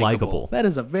unlikable. That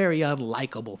is a very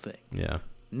unlikable thing. Yeah.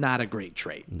 Not a great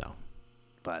trait. No.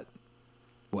 But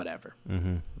whatever.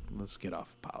 Mm-hmm. Let's get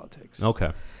off of politics.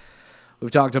 Okay. We've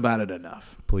talked about it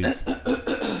enough. Please.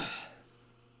 I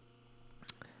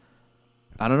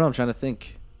don't know. I'm trying to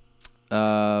think.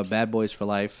 Bad Boys for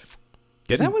Life.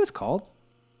 Is that what it's called?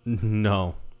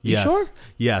 No. You Yes. sure?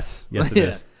 Yes. Yes, it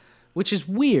is. Which is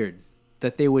weird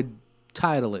that they would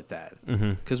title it that.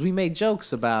 Mm-hmm. Because we made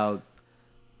jokes about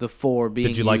the 4 being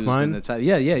Did you like used mine? in the title.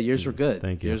 Yeah, yours were good.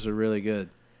 Thank you. Yours were really good.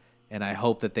 And I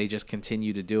hope that they just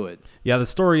continue to do it. Yeah, the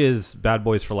story is Bad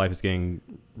Boys for Life is getting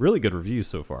really good reviews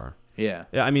so far. Yeah.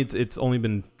 Yeah, I mean, it's only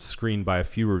been screened by a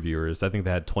few reviewers. I think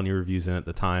they had 20 reviews in at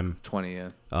the time. 20, yeah.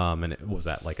 And it was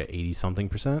at like a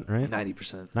 80-something%, right?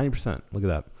 90%. 90%. Look at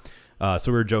that.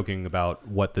 So we were joking about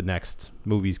what the next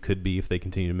movies could be if they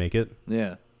continue to make it.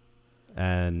 Yeah.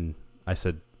 And I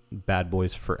said Bad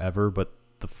Boys Forever, but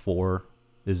the 4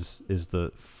 is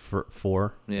the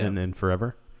 4 Yeah. and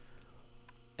forever.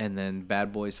 And then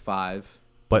Bad Boys 5.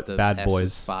 But the Bad S Boys,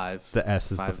 is 5. the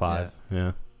S is the 5.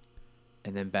 Yeah.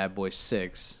 And then Bad Boys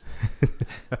 6.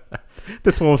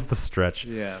 This one was the stretch.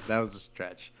 Yeah, that was a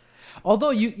stretch. Although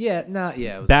it was a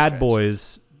Bad stretch.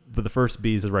 Boys, but the first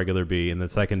B is the regular B, and the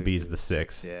second B is the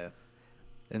 6. Yeah.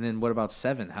 And then what about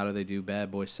 7? How do they do Bad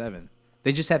Boys 7?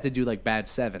 They just have to do like Bad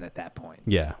 7 at that point.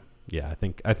 Yeah. I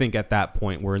think at that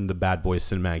point we're in the Bad Boys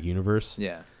cinematic universe.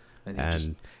 Yeah. And,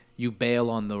 And you bail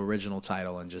on the original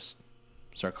title and just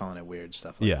start calling it weird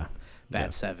stuff like yeah, Bad yeah.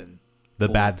 7. The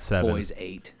Bad 7. Boys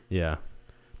 8. Yeah,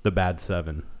 the Bad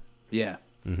 7. Yeah.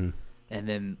 Mm-hmm. And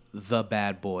then The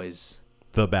Bad Boys.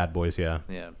 The Bad Boys. Yeah.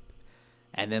 Yeah.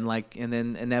 And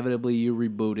then inevitably you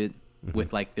reboot it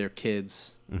with like their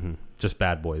kids. Mm-hmm. Just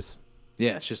Bad Boys.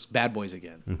 Yeah, it's just Bad Boys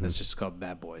again. Mm-hmm. It's just called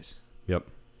Bad Boys. Yep.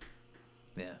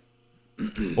 Yeah.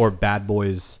 Or Bad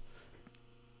Boys.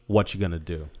 What you gonna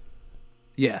do?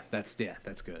 Yeah, that's good.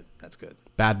 That's good.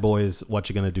 Bad Boys. What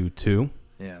you gonna do too?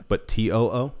 Yeah. But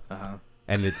TOO. Uh-huh.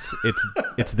 And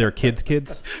it's their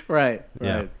kids. Right.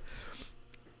 Yeah.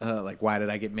 Like Why Did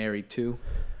I Get Married Too?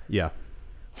 Yeah.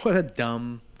 What a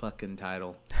dumb fucking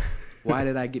title. Why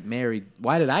did I get married?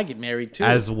 Why did I get married too?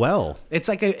 As well. It's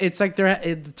like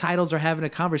the titles are having a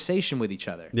conversation with each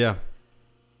other. Yeah.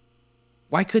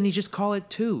 Why couldn't he just call it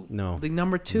 2? No. The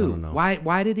number 2. No.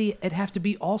 Why did it have to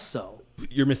be also?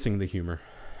 You're missing the humor.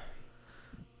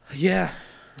 Yeah.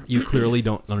 You clearly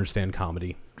don't understand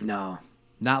comedy. No.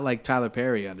 Not like Tyler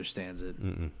Perry understands it.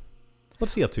 Mm-mm.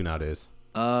 What's he up to nowadays?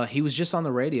 He was just on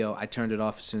the radio. I turned it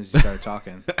off as soon as he started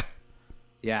talking.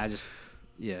 I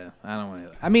don't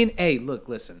want to. I mean, hey, look,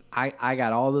 listen. I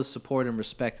got all the support and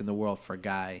respect in the world for a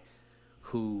guy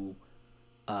who,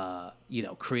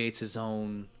 creates his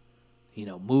own,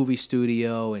 movie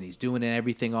studio, and he's doing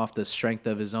everything off the strength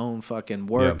of his own fucking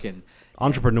work and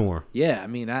entrepreneur. I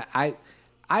mean,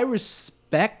 I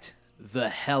respect the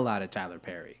hell out of Tyler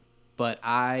Perry, but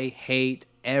I hate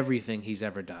everything he's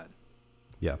ever done.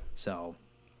 Yeah. So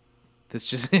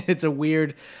it's a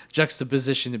weird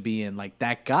juxtaposition to be in. Like,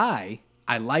 that guy,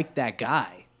 I like that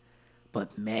guy,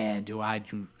 but man, do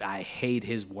I hate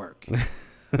his work.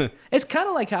 It's kind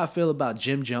of like how I feel about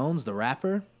Jim Jones, the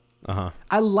rapper. Uh-huh.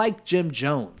 I like Jim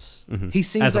Jones. Mm-hmm. He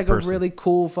seems As a like a person. really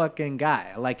cool fucking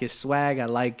guy. I like his swag. I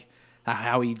like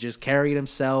how he just carried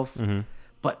himself. Mm-hmm.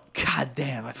 But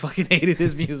goddamn, I fucking hated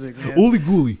his music, man. Ooly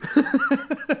gooly.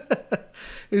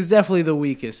 It was definitely the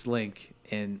weakest link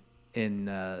in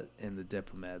the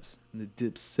Diplomats, in the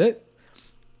Dipset.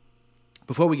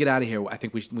 Before we get out of here, I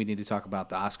think we need to talk about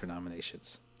the Oscar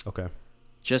nominations. Okay.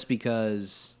 Just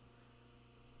because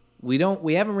we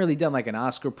haven't really done like an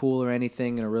Oscar pool or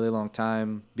anything in a really long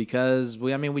time, because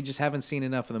we just haven't seen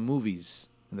enough of the movies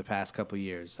in the past couple of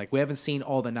years. Like, we haven't seen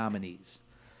all the nominees.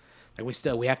 Like,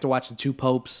 we have to watch The Two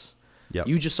Popes. Yep.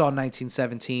 You just saw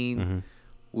 1917. Mm-hmm.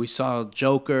 We saw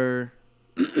Joker.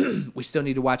 We still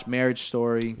need to watch Marriage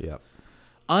Story. Yep.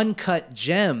 Uncut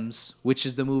Gems, which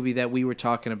is the movie that we were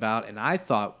talking about, and I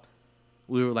thought,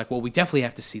 we were like, well, we definitely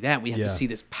have to see that. We have to see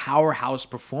this powerhouse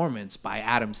performance by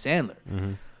Adam Sandler.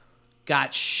 Mm-hmm.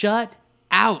 Got shut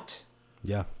out.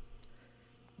 Yeah.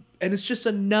 And it's just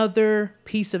another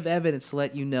piece of evidence to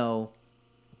let you know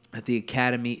that the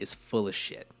Academy is full of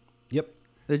shit. Yep.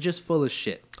 They're just full of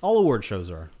shit. All award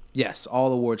shows are. Yes,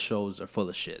 all award shows are full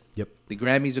of shit. Yep. The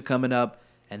Grammys are coming up,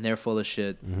 and they're full of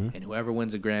shit. Mm-hmm. And whoever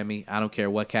wins a Grammy, I don't care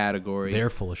what category. They're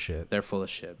full of shit. They're full of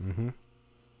shit. Mm-hmm.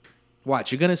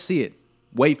 Watch, you're going to see it.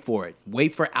 Wait for it.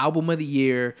 Wait for Album of the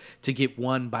Year to get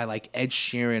won by like Ed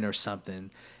Sheeran or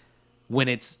something. when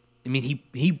it's. I mean,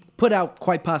 he put out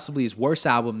quite possibly his worst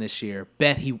album this year.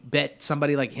 Bet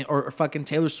somebody like him or fucking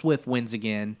Taylor Swift wins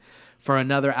again for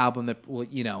another album that, well,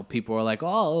 you know, people are like,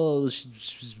 oh,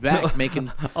 she's back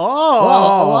making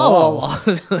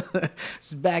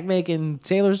she's back making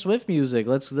Taylor Swift music.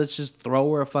 Let's just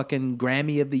throw her a fucking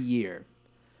Grammy of the Year.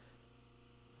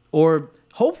 Or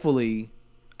hopefully,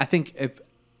 I think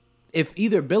if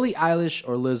either Billie Eilish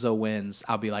or Lizzo wins,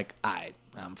 I'll be like,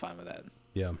 I'm fine with that.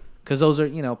 Yeah. Because those are,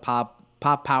 you know, pop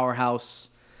powerhouse.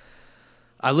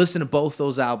 I listen to both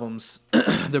those albums.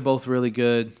 They're both really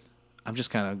good. I'm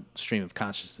just kind of stream of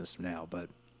consciousness now, but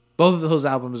both of those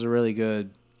albums are really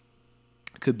good.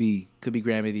 Could be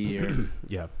Grammy of the Year.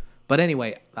 Yeah. But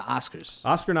anyway, the Oscars.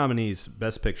 Oscar nominees,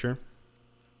 Best Picture.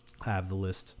 I have the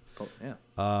list. Oh,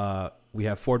 yeah. We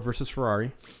have Ford versus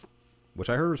Ferrari,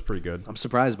 which I heard was pretty good. I'm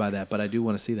surprised by that, but I do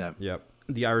want to see that. Yep.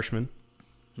 The Irishman.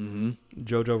 Mm-hmm.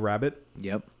 Jojo Rabbit.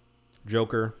 Yep.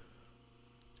 Joker.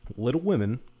 Little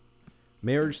Women.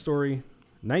 Marriage Story.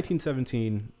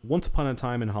 1917. Once Upon a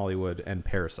Time in Hollywood. And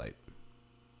Parasite.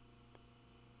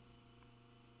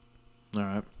 All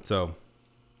right. So,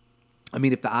 I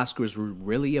mean, if the Oscars were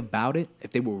really about it,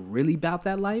 if they were really about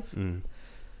that life,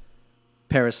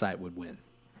 Parasite would win.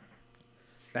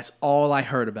 That's all I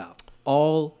heard about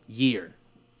all year.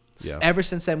 yeah. Ever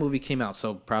since that movie came out,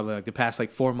 so probably like the past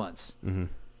 4 months. Mm-hmm.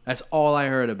 That's all I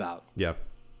heard about. Yeah.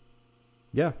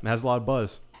 Yeah. It has a lot of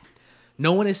buzz.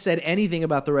 No one has said anything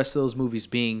about the rest of those movies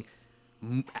being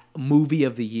movie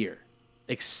of the year,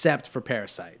 except for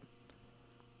Parasite.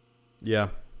 Yeah.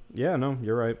 Yeah, no,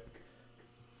 you're right.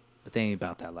 But they ain't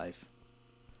about that life.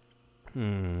 I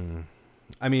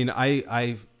mean,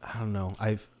 I don't know.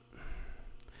 I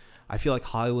feel like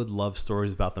Hollywood loves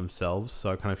stories about themselves,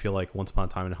 so I kind of feel like Once Upon a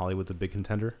Time in Hollywood's a big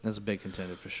contender. That's a big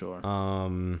contender for sure.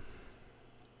 Other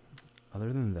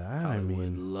than that, Hollywood I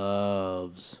mean,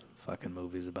 loves fucking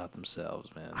movies about themselves,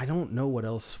 man. I don't know what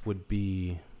else would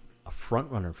be a front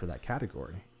runner for that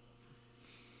category.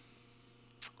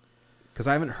 Because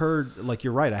I haven't heard, like,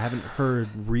 you're right, I haven't heard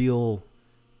real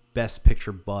Best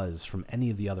Picture buzz from any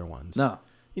of the other ones. No.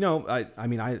 You know, I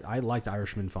mean, I liked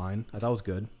Irishman fine. I thought it was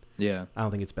good. Yeah. I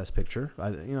don't think it's Best Picture.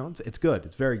 It's good.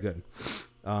 It's very good.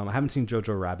 I haven't seen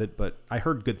Jojo Rabbit, but I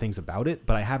heard good things about it,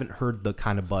 but I haven't heard the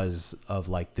kind of buzz of,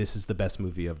 like, this is the best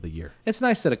movie of the year. It's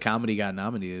nice that a comedy got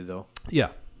nominated, though.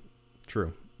 Yeah,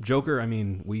 true. Joker, I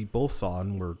mean, we both saw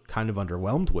and were kind of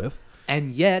underwhelmed with.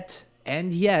 And yet,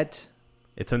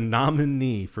 it's a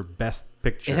nominee for Best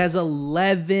Picture. it has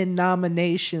 11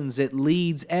 nominations. It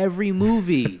leads every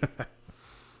movie.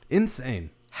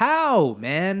 Insane. How,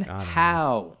 man?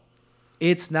 How?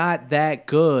 It's not that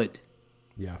good.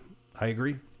 Yeah, I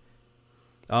agree.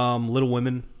 Little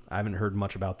Women, I haven't heard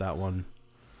much about that one.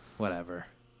 Whatever.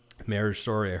 Marriage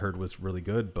Story, I heard was really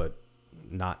good, but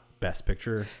not Best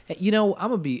Picture. Hey, you know, I'm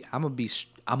gonna be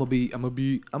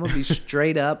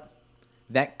straight up.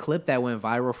 That clip that went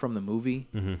viral from the movie,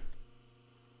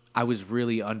 I was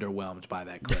really underwhelmed by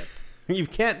that clip. You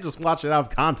can't just watch it out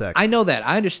of context. I know that.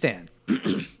 I understand.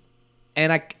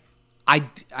 And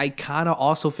I kind of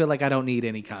also feel like I don't need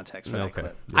any context for that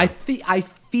clip. Yeah. I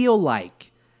feel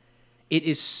like it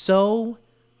is so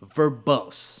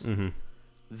verbose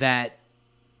that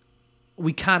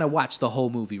we kind of watched the whole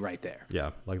movie right there.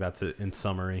 Yeah, like that's it in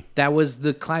summary. That was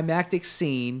the climactic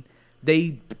scene.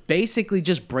 They basically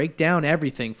just break down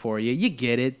everything for you. You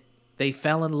get it. They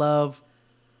fell in love,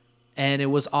 and it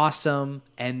was awesome.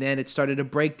 And then it started to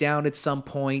break down at some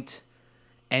point,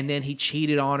 and then he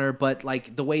cheated on her. But,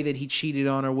 like, the way that he cheated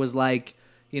on her was like,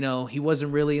 you know, he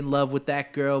wasn't really in love with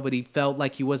that girl, but he felt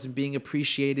like he wasn't being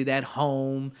appreciated at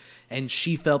home, and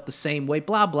she felt the same way.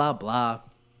 Blah blah blah.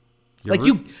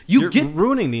 You're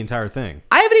ruining the entire thing.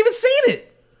 I haven't even seen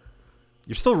it.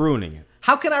 You're still ruining it.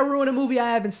 How can I ruin a movie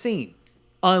I haven't seen?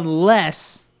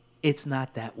 Unless it's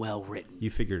not that well written.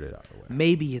 You figured it out.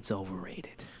 Maybe it's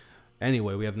overrated.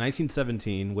 Anyway, we have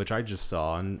 1917, which I just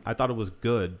saw, and I thought it was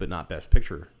good, but not Best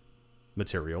Picture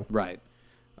material. Right.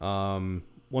 Once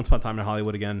Upon a Time in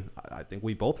Hollywood again, I think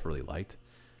we both really liked.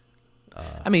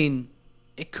 I mean,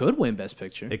 it could win Best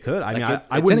Picture. It could. I mean,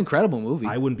 it's an incredible movie.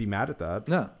 I wouldn't be mad at that.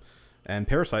 No. And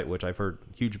Parasite, which I've heard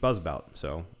huge buzz about,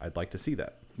 so I'd like to see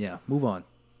that. Yeah, move on.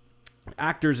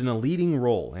 Actors in a leading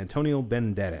role: Antonio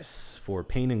Banderas for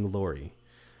Pain and Glory,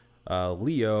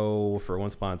 Leo for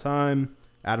Once Upon a Time,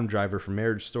 Adam Driver for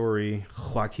Marriage Story,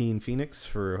 Joaquin Phoenix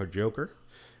for Joker,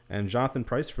 and Jonathan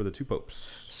Pryce for The Two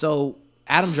Popes. So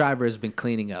Adam Driver has been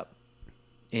cleaning up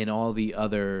in all the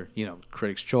other,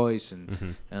 Critics' Choice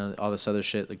and all this other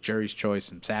shit, like Jury's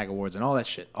Choice and SAG Awards and all that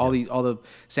shit. All the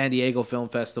San Diego Film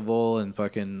Festival and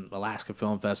fucking Alaska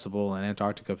Film Festival and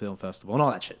Antarctica Film Festival and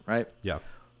all that shit, right? Yeah.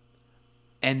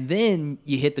 And then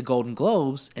you hit the Golden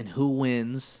Globes, and who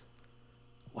wins?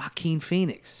 Joaquin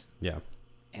Phoenix. Yeah.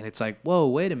 And it's like, whoa,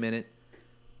 wait a minute.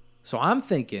 So I'm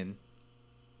thinking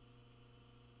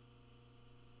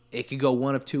it could go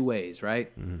one of two ways,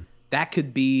 right? Mm-hmm. That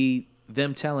could be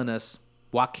them telling us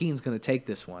Joaquin's going to take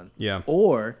this one. Yeah.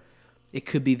 Or it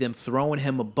could be them throwing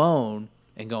him a bone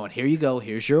and going, here you go,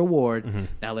 here's your award. Mm-hmm.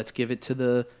 Now let's give it to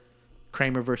the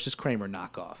Kramer versus Kramer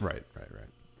knockoff. Right.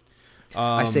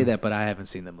 I say that, but I haven't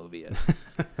seen the movie yet.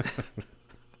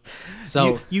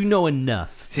 So you know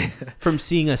enough from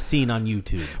seeing a scene on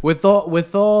YouTube. With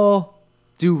all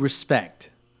due respect,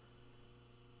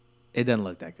 it doesn't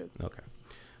look that good. Okay.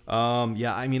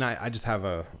 Yeah, I mean, I just have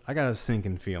I got a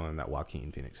sinking feeling that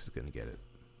Joaquin Phoenix is going to get it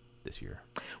this year.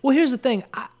 Well, here's the thing.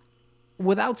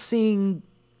 Without seeing,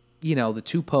 the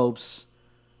Two Popes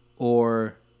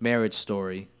or Marriage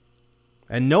Story,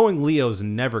 and knowing Leo's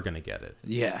never going to get it.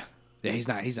 Yeah, he's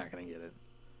not going to get it.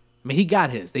 I mean, he got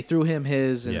his. They threw him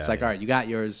his, and it's like, all right, you got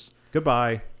yours.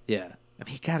 Goodbye. Yeah. I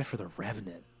mean, he got it for The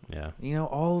Revenant. Yeah.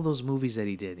 All of those movies that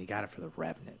he did, he got it for The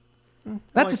Revenant.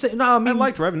 To say, no, I mean, I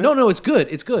liked Revenant. No, it's good.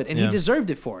 It's good. And he deserved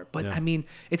it for it. But, I mean,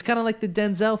 it's kind of like the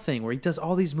Denzel thing where he does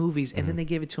all these movies, and then they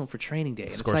give it to him for Training Day.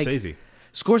 And Scorsese. It's like,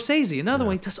 Scorsese, another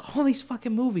one. He does all these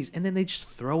fucking movies, and then they just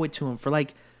throw it to him for,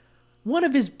 like, one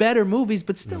of his better movies,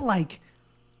 but still, like,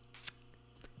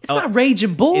 it's not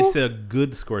Raging Bull. It's a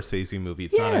good Scorsese movie.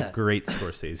 It's not a great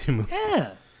Scorsese movie.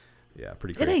 Yeah. Yeah,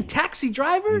 pretty crazy. It ain't Taxi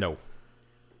Driver. No.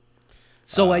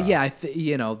 So,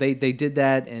 they did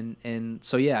that, and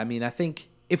so, I mean, I think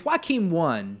if Joaquin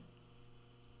won,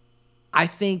 I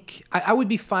think I would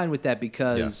be fine with that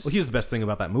because... Well, here's the best thing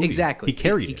about that movie. Exactly. He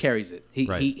carries it. He carries it.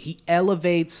 He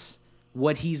elevates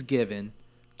what he's given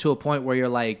to a point where you're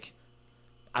like,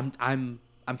 I'm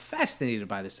fascinated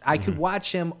by this. I could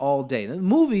watch him all day. The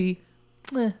movie,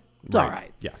 it's all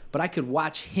right. Yeah. But I could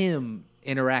watch him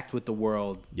interact with the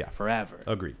world forever.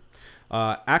 Agreed.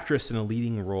 Actress in a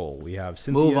leading role. We have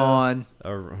Cynthia... Move on.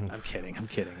 I'm kidding.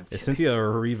 Cynthia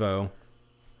Erivo.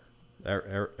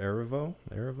 Erivo?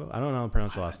 I don't know how to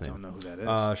pronounce her last name. I don't know who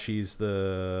that is. She's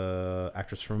the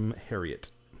actress from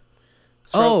Harriet.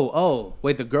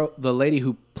 Wait, the lady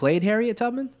who played Harriet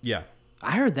Tubman? Yeah.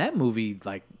 I heard that movie,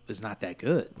 is not that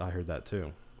good. I heard that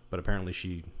too. But apparently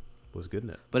she was good in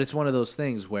it. But it's one of those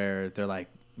things where they're like,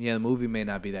 the movie may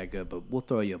not be that good, but we'll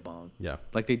throw you a bone. Yeah.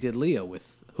 Like they did Leo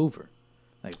with Hoover.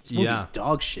 Like, this movie's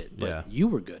dog shit, but you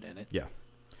were good in it. Yeah.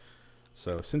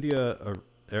 So, Cynthia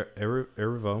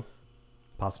Erivo,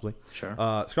 possibly. Sure.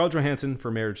 Scarlett Johansson for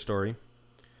Marriage Story.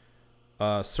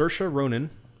 Saoirse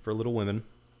Ronan for Little Women.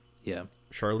 Yeah.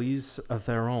 Charlize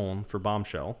Theron for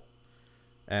Bombshell.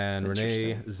 And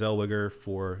Renee Zellweger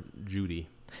for Judy.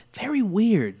 Very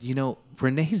weird.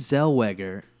 Renee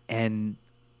Zellweger and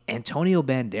Antonio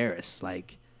Banderas,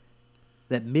 like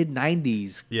that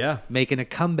mid-90s making a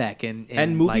comeback in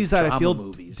movies like, that I feel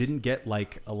movies. Didn't get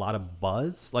like a lot of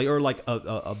buzz, or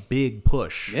a big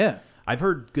push. Yeah. I've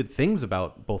heard good things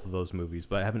about both of those movies,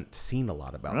 but I haven't seen a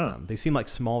lot about them. They seem like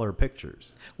smaller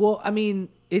pictures. Well, I mean,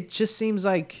 it just seems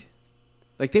like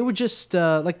they were just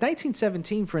like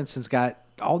 1917, for instance, got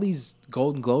all these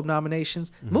Golden Globe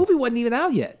nominations. Mm-hmm. Movie wasn't even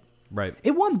out yet. Right.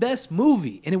 It won Best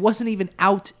Movie, and it wasn't even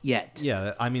out yet.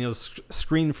 Yeah, I mean, it was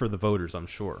screened for the voters, I'm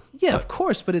sure. Yeah, of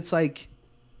course, but it's like,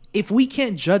 if we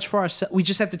can't judge for ourselves, we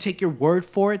just have to take your word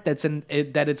for it that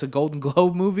it's a Golden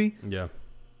Globe movie. Yeah.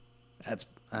 That's,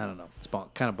 I don't know, it's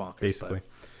kind of bonkers. Basically.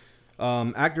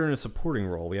 Actor in a supporting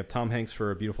role, we have Tom Hanks for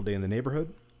A Beautiful Day in the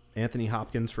Neighborhood, Anthony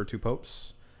Hopkins for Two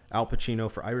Popes, Al Pacino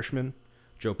for Irishman,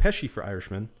 Joe Pesci for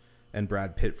Irishman, and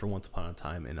Brad Pitt for Once Upon a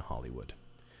Time in Hollywood.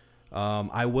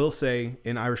 I will say,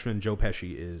 in Irishman, Joe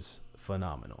Pesci is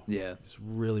phenomenal. Yeah. It's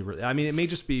really, really... I mean, it may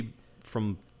just be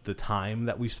from the time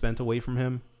that we've spent away from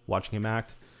him, watching him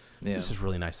act. Yeah. It's just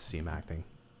really nice to see him acting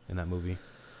in that movie.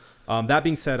 That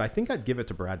being said, I think I'd give it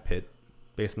to Brad Pitt,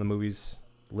 based on the movies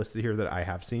listed here that I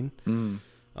have seen.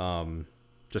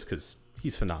 Just because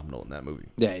he's phenomenal in that movie.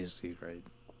 Yeah, he's great.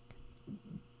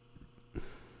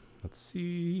 Let's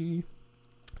see...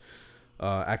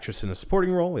 actress in a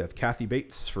supporting role, we have Kathy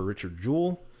Bates for Richard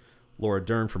Jewell, Laura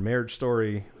Dern for Marriage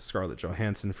Story, Scarlett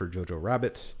Johansson for Jojo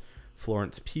Rabbit,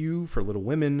 Florence Pugh for Little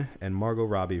Women, and Margot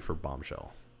Robbie for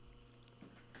Bombshell.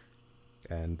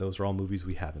 And those are all movies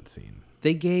we haven't seen.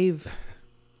 They gave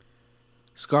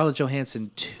Scarlett Johansson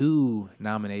 2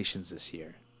 nominations this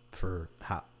year For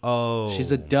how? Oh,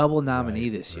 She's a double nominee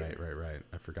right, this year. Right.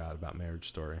 I forgot about Marriage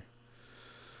Story.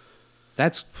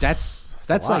 That's a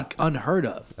lot. like unheard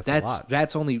of. That's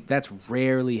a lot. That's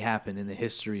rarely happened in the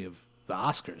history of the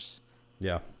Oscars.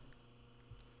 Yeah.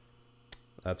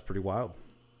 That's pretty wild.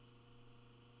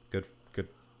 Good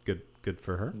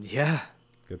for her. Yeah.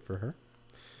 Good for her.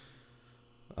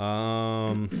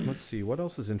 Let's see. What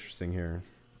else is interesting here?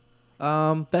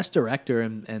 Best director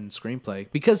and screenplay,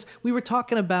 because we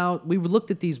looked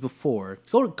at these before.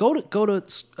 Go to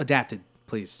adapted,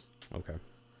 please. Okay.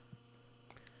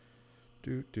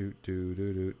 Do.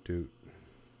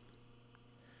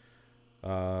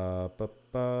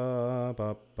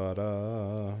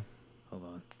 Hold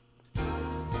on.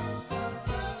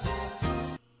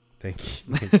 Thank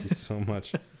you so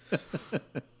much.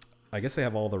 I guess they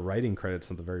have all the writing credits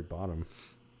at the very bottom.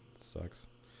 Sucks.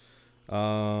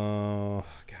 God,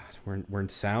 we're in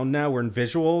sound now. We're in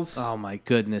visuals. Oh my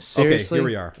goodness! Seriously. Okay, here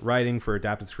we are. Writing for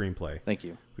adapted screenplay. Thank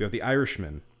you. We have The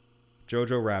Irishman,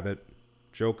 Jojo Rabbit,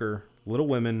 Joker, Little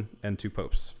Women, and Two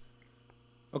Popes.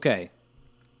 Okay.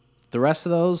 The rest of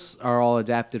those are all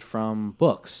adapted from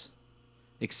books,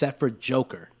 except for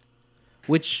Joker,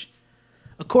 which,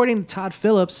 according to Todd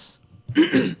Phillips,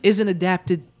 isn't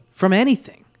adapted from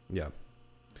anything. Yeah.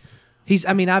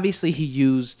 Obviously he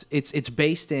used, it's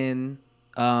based in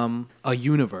a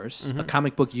universe, a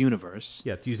comic book universe.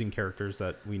 Yeah, it's using characters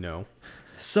that we know.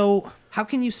 So how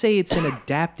can you say it's an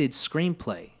adapted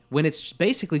screenplay when it's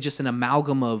basically just an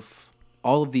amalgam of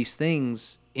all of these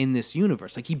things in this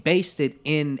universe? Like, he based it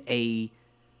in a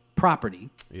property.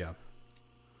 Yeah.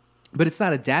 But it's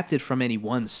not adapted from any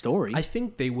one story. I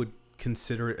think they would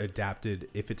consider it adapted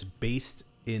if it's based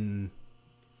in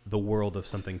the world of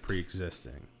something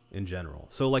pre-existing in general.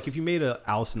 So, like, if you made a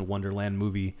Alice in Wonderland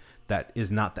movie that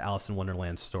is not the Alice in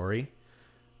Wonderland story,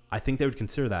 I think they would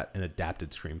consider that an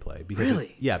adapted screenplay. Because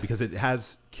really? Because it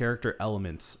has character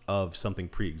elements of something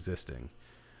pre-existing.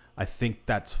 I think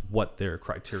that's what their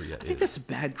criteria is. I think that's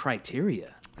bad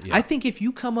criteria. Yeah. I think if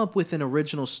you come up with an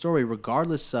original story,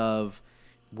 regardless of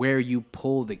where you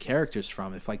pull the characters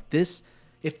from, if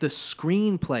the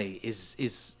screenplay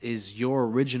is your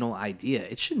original idea,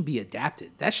 it shouldn't be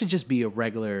adapted. That should just be a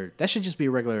regular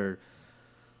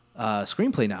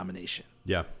screenplay nomination.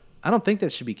 Yeah. I don't think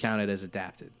that should be counted as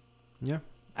adapted. Yeah.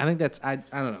 I think that's I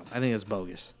don't know. I think that's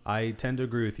bogus. I tend to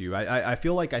agree with you. I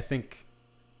feel like I think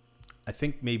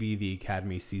maybe the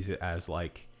Academy sees it as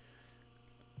like,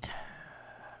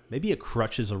 maybe a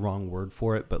crutch is a wrong word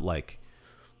for it, but like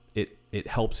it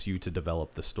helps you to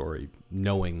develop the story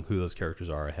knowing who those characters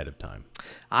are ahead of time.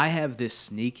 I have this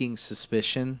sneaking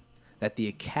suspicion that the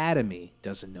Academy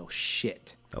doesn't know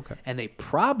shit. Okay. And they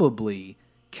probably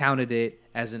counted it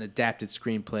as an adapted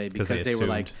screenplay because they were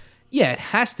like, yeah, it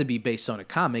has to be based on a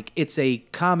comic. It's a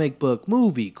comic book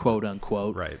movie, quote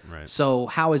unquote. Right. So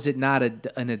how is it not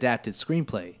an adapted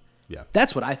screenplay? Yeah.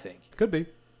 That's what I think. Could be.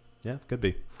 Yeah, could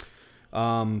be.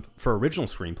 For original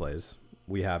screenplays,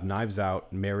 we have Knives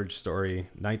Out, Marriage Story,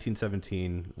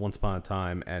 1917, Once Upon a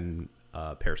Time, and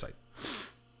Parasite.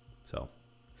 So.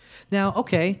 Now,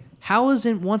 okay, how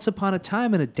isn't Once Upon a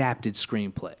Time an adapted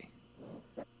screenplay?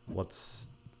 That's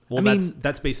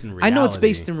based in reality. I know it's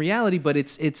based in reality, but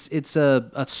it's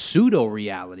a pseudo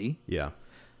reality. Yeah.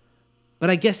 But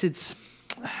I guess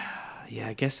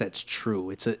I guess that's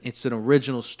true. It's an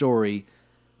original story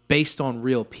based on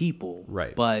real people.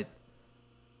 Right. But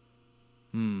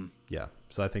yeah.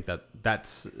 So I think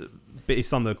that's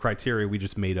based on the criteria we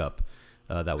just made up.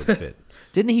 That would fit.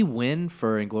 Didn't he win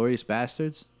for Inglourious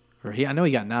Bastards? I know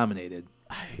he got nominated.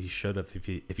 He should have if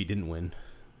he didn't win.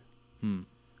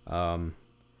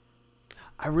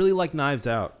 I really like Knives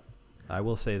Out. I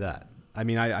will say that. I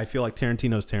mean, I feel like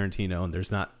Tarantino's Tarantino, and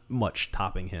there's not much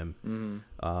topping him.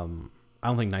 I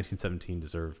don't think 1917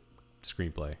 deserved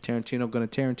screenplay.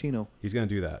 Tarantino. He's gonna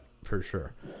do that for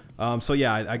sure. So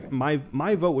yeah,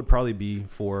 my vote would probably be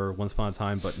for Once Upon a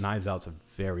Time, but Knives Out's a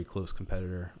very close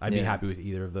competitor. I'd be happy with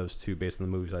either of those two based on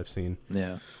the movies I've seen.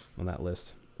 Yeah. On that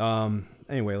list.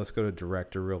 Anyway, let's go to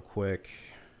director real quick.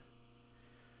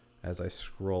 As I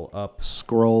scroll up.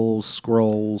 Scroll.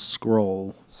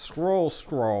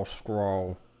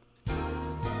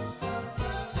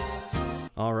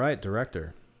 All right,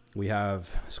 director. We have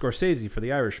Scorsese for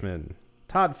The Irishman,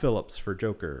 Todd Phillips for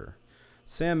Joker,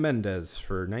 Sam Mendes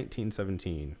for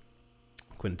 1917,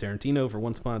 Quentin Tarantino for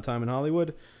Once Upon a Time in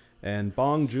Hollywood, and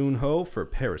Bong Joon-ho for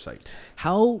Parasite.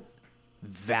 How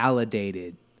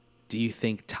validated do you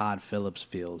think Todd Phillips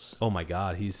feels? Oh my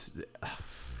God, he's...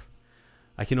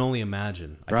 I can only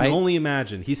imagine. I Right? can only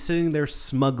imagine. He's sitting there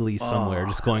smugly somewhere,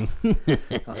 just going,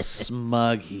 How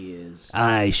smug he is.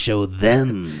 I show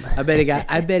them. I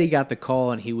bet he got the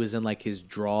call and he was in like his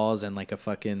drawers and like a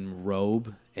fucking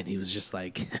robe and he was just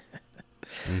like,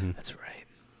 that's right.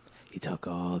 He talk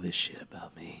all this shit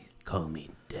about me. Call me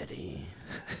daddy.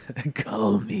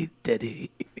 Call me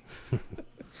daddy.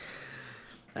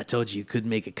 I told you couldn't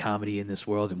make a comedy in this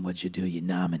world, and what'd you do? You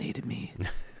nominated me.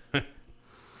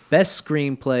 Best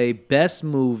screenplay, best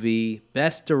movie,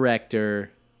 best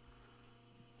director,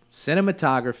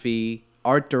 cinematography,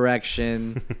 art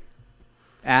direction,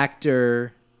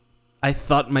 actor. I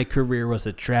thought my career was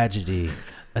a tragedy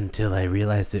until I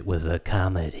realized it was a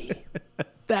comedy.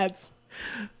 That's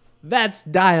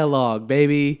dialogue,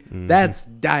 baby. That's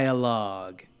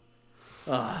dialogue.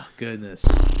 Oh, goodness.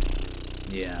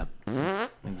 Yeah,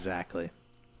 exactly.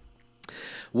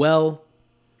 Well,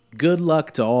 good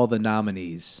luck to all the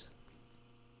nominees.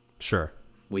 Sure.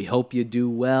 We hope you do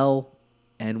well,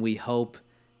 and we hope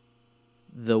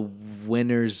the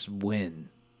winners win.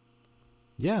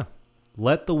 Yeah.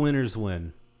 Let the winners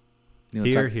win. You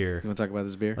wanna Here, talk, here. You want to talk about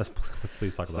this beer? Let's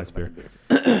please talk about this beer.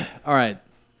 the beer. All right,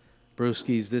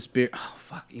 Brewskis, this beer. Oh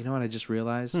fuck! You know what I just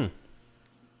realized?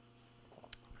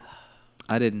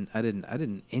 I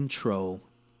didn't intro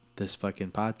this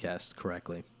fucking podcast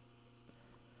correctly.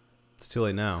 It's too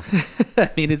late now. I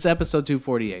mean, it's episode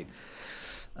 248.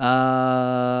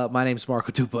 My name's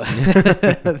Marco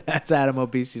Tupa. That's Adam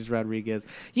Obeses Rodriguez.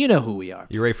 You know who we are.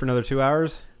 You ready for another 2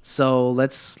 hours? So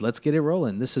let's get it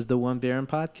rolling. This is the One Baron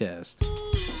Podcast.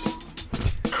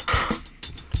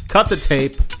 Cut the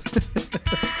tape.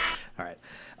 All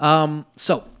right.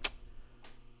 So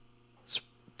it's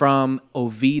from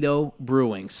Oviedo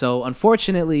Brewing. So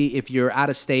unfortunately, if you're out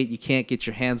of state, you can't get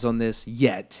your hands on this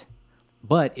yet.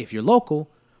 But if you're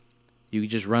local, you can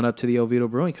just run up to the Oviedo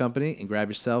Brewing Company and grab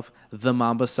yourself the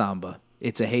Mamba Samba.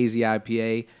 It's a hazy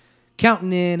IPA,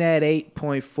 counting in at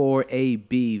 8.4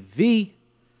 ABV.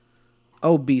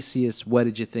 Obesius, what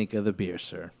did you think of the beer,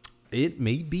 sir? It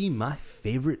may be my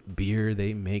favorite beer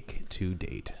they make to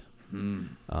date.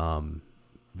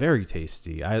 Very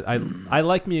tasty. I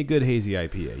like me a good hazy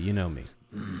IPA. You know me.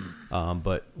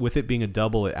 But with it being a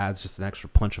double, it adds just an extra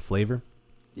punch of flavor.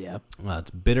 Yeah.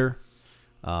 It's bitter,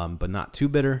 but not too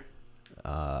bitter.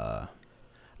 I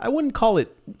wouldn't call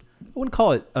it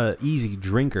a easy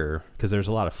drinker because there's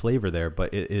a lot of flavor there,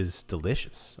 but it is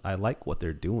delicious. I like what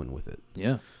they're doing with it.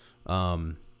 Yeah.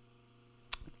 All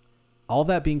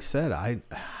that being said, I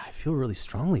feel really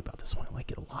strongly about this one. I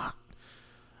like it a lot.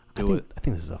 I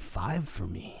think this is a 5 for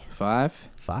me. 5?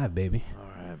 5, baby. All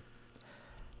right.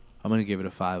 I'm going to give it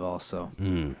a 5 also.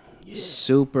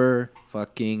 Super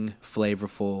fucking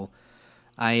flavorful.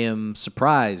 I am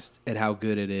surprised at how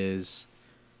good it is.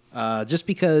 Just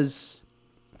because,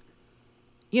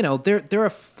 you know, they're a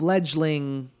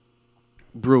fledgling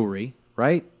brewery,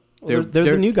 right? They're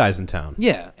the new guys in town.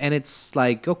 Yeah, and it's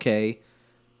like, okay,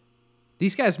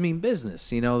 these guys mean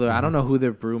business. You know, I don't know who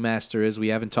their brewmaster is. We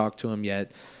haven't talked to him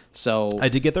yet. So I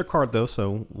did get their card, though,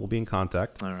 so we'll be in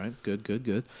contact. All right,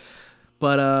 good.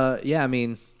 But, yeah, I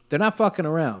mean, they're not fucking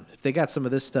around. If they got some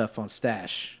of this stuff on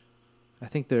stash, I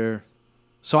think they're...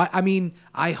 So, I mean,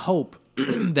 I hope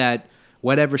that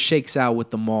whatever shakes out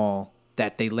with the mall,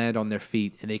 that they land on their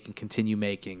feet and they can continue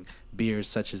making beers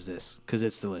such as this, because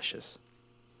it's delicious.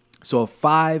 So, a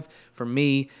 5 for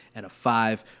me and a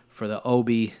 5 for the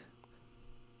Obi.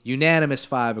 Unanimous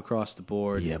 5 across the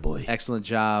board. Yeah, boy. Excellent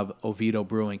job, Oviedo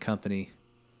Brewing Company.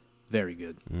 Very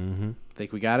good. Mm-hmm.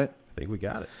 Think we got it? I think we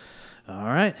got it. All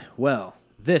right. Well,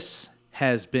 this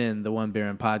has been the One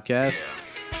Baron Podcast.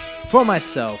 For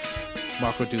myself,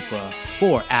 Marco Dupa.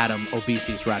 For Adam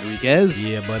Obeses Rodriguez.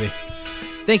 Yeah, buddy.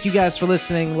 Thank you guys for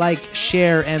listening. Like,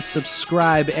 share, and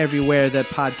subscribe everywhere that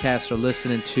podcasts are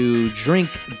listening to.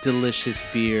 Drink delicious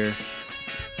beer.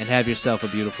 And have yourself a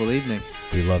beautiful evening.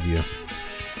 We love you.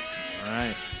 All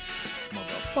right.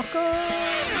 Motherfucker.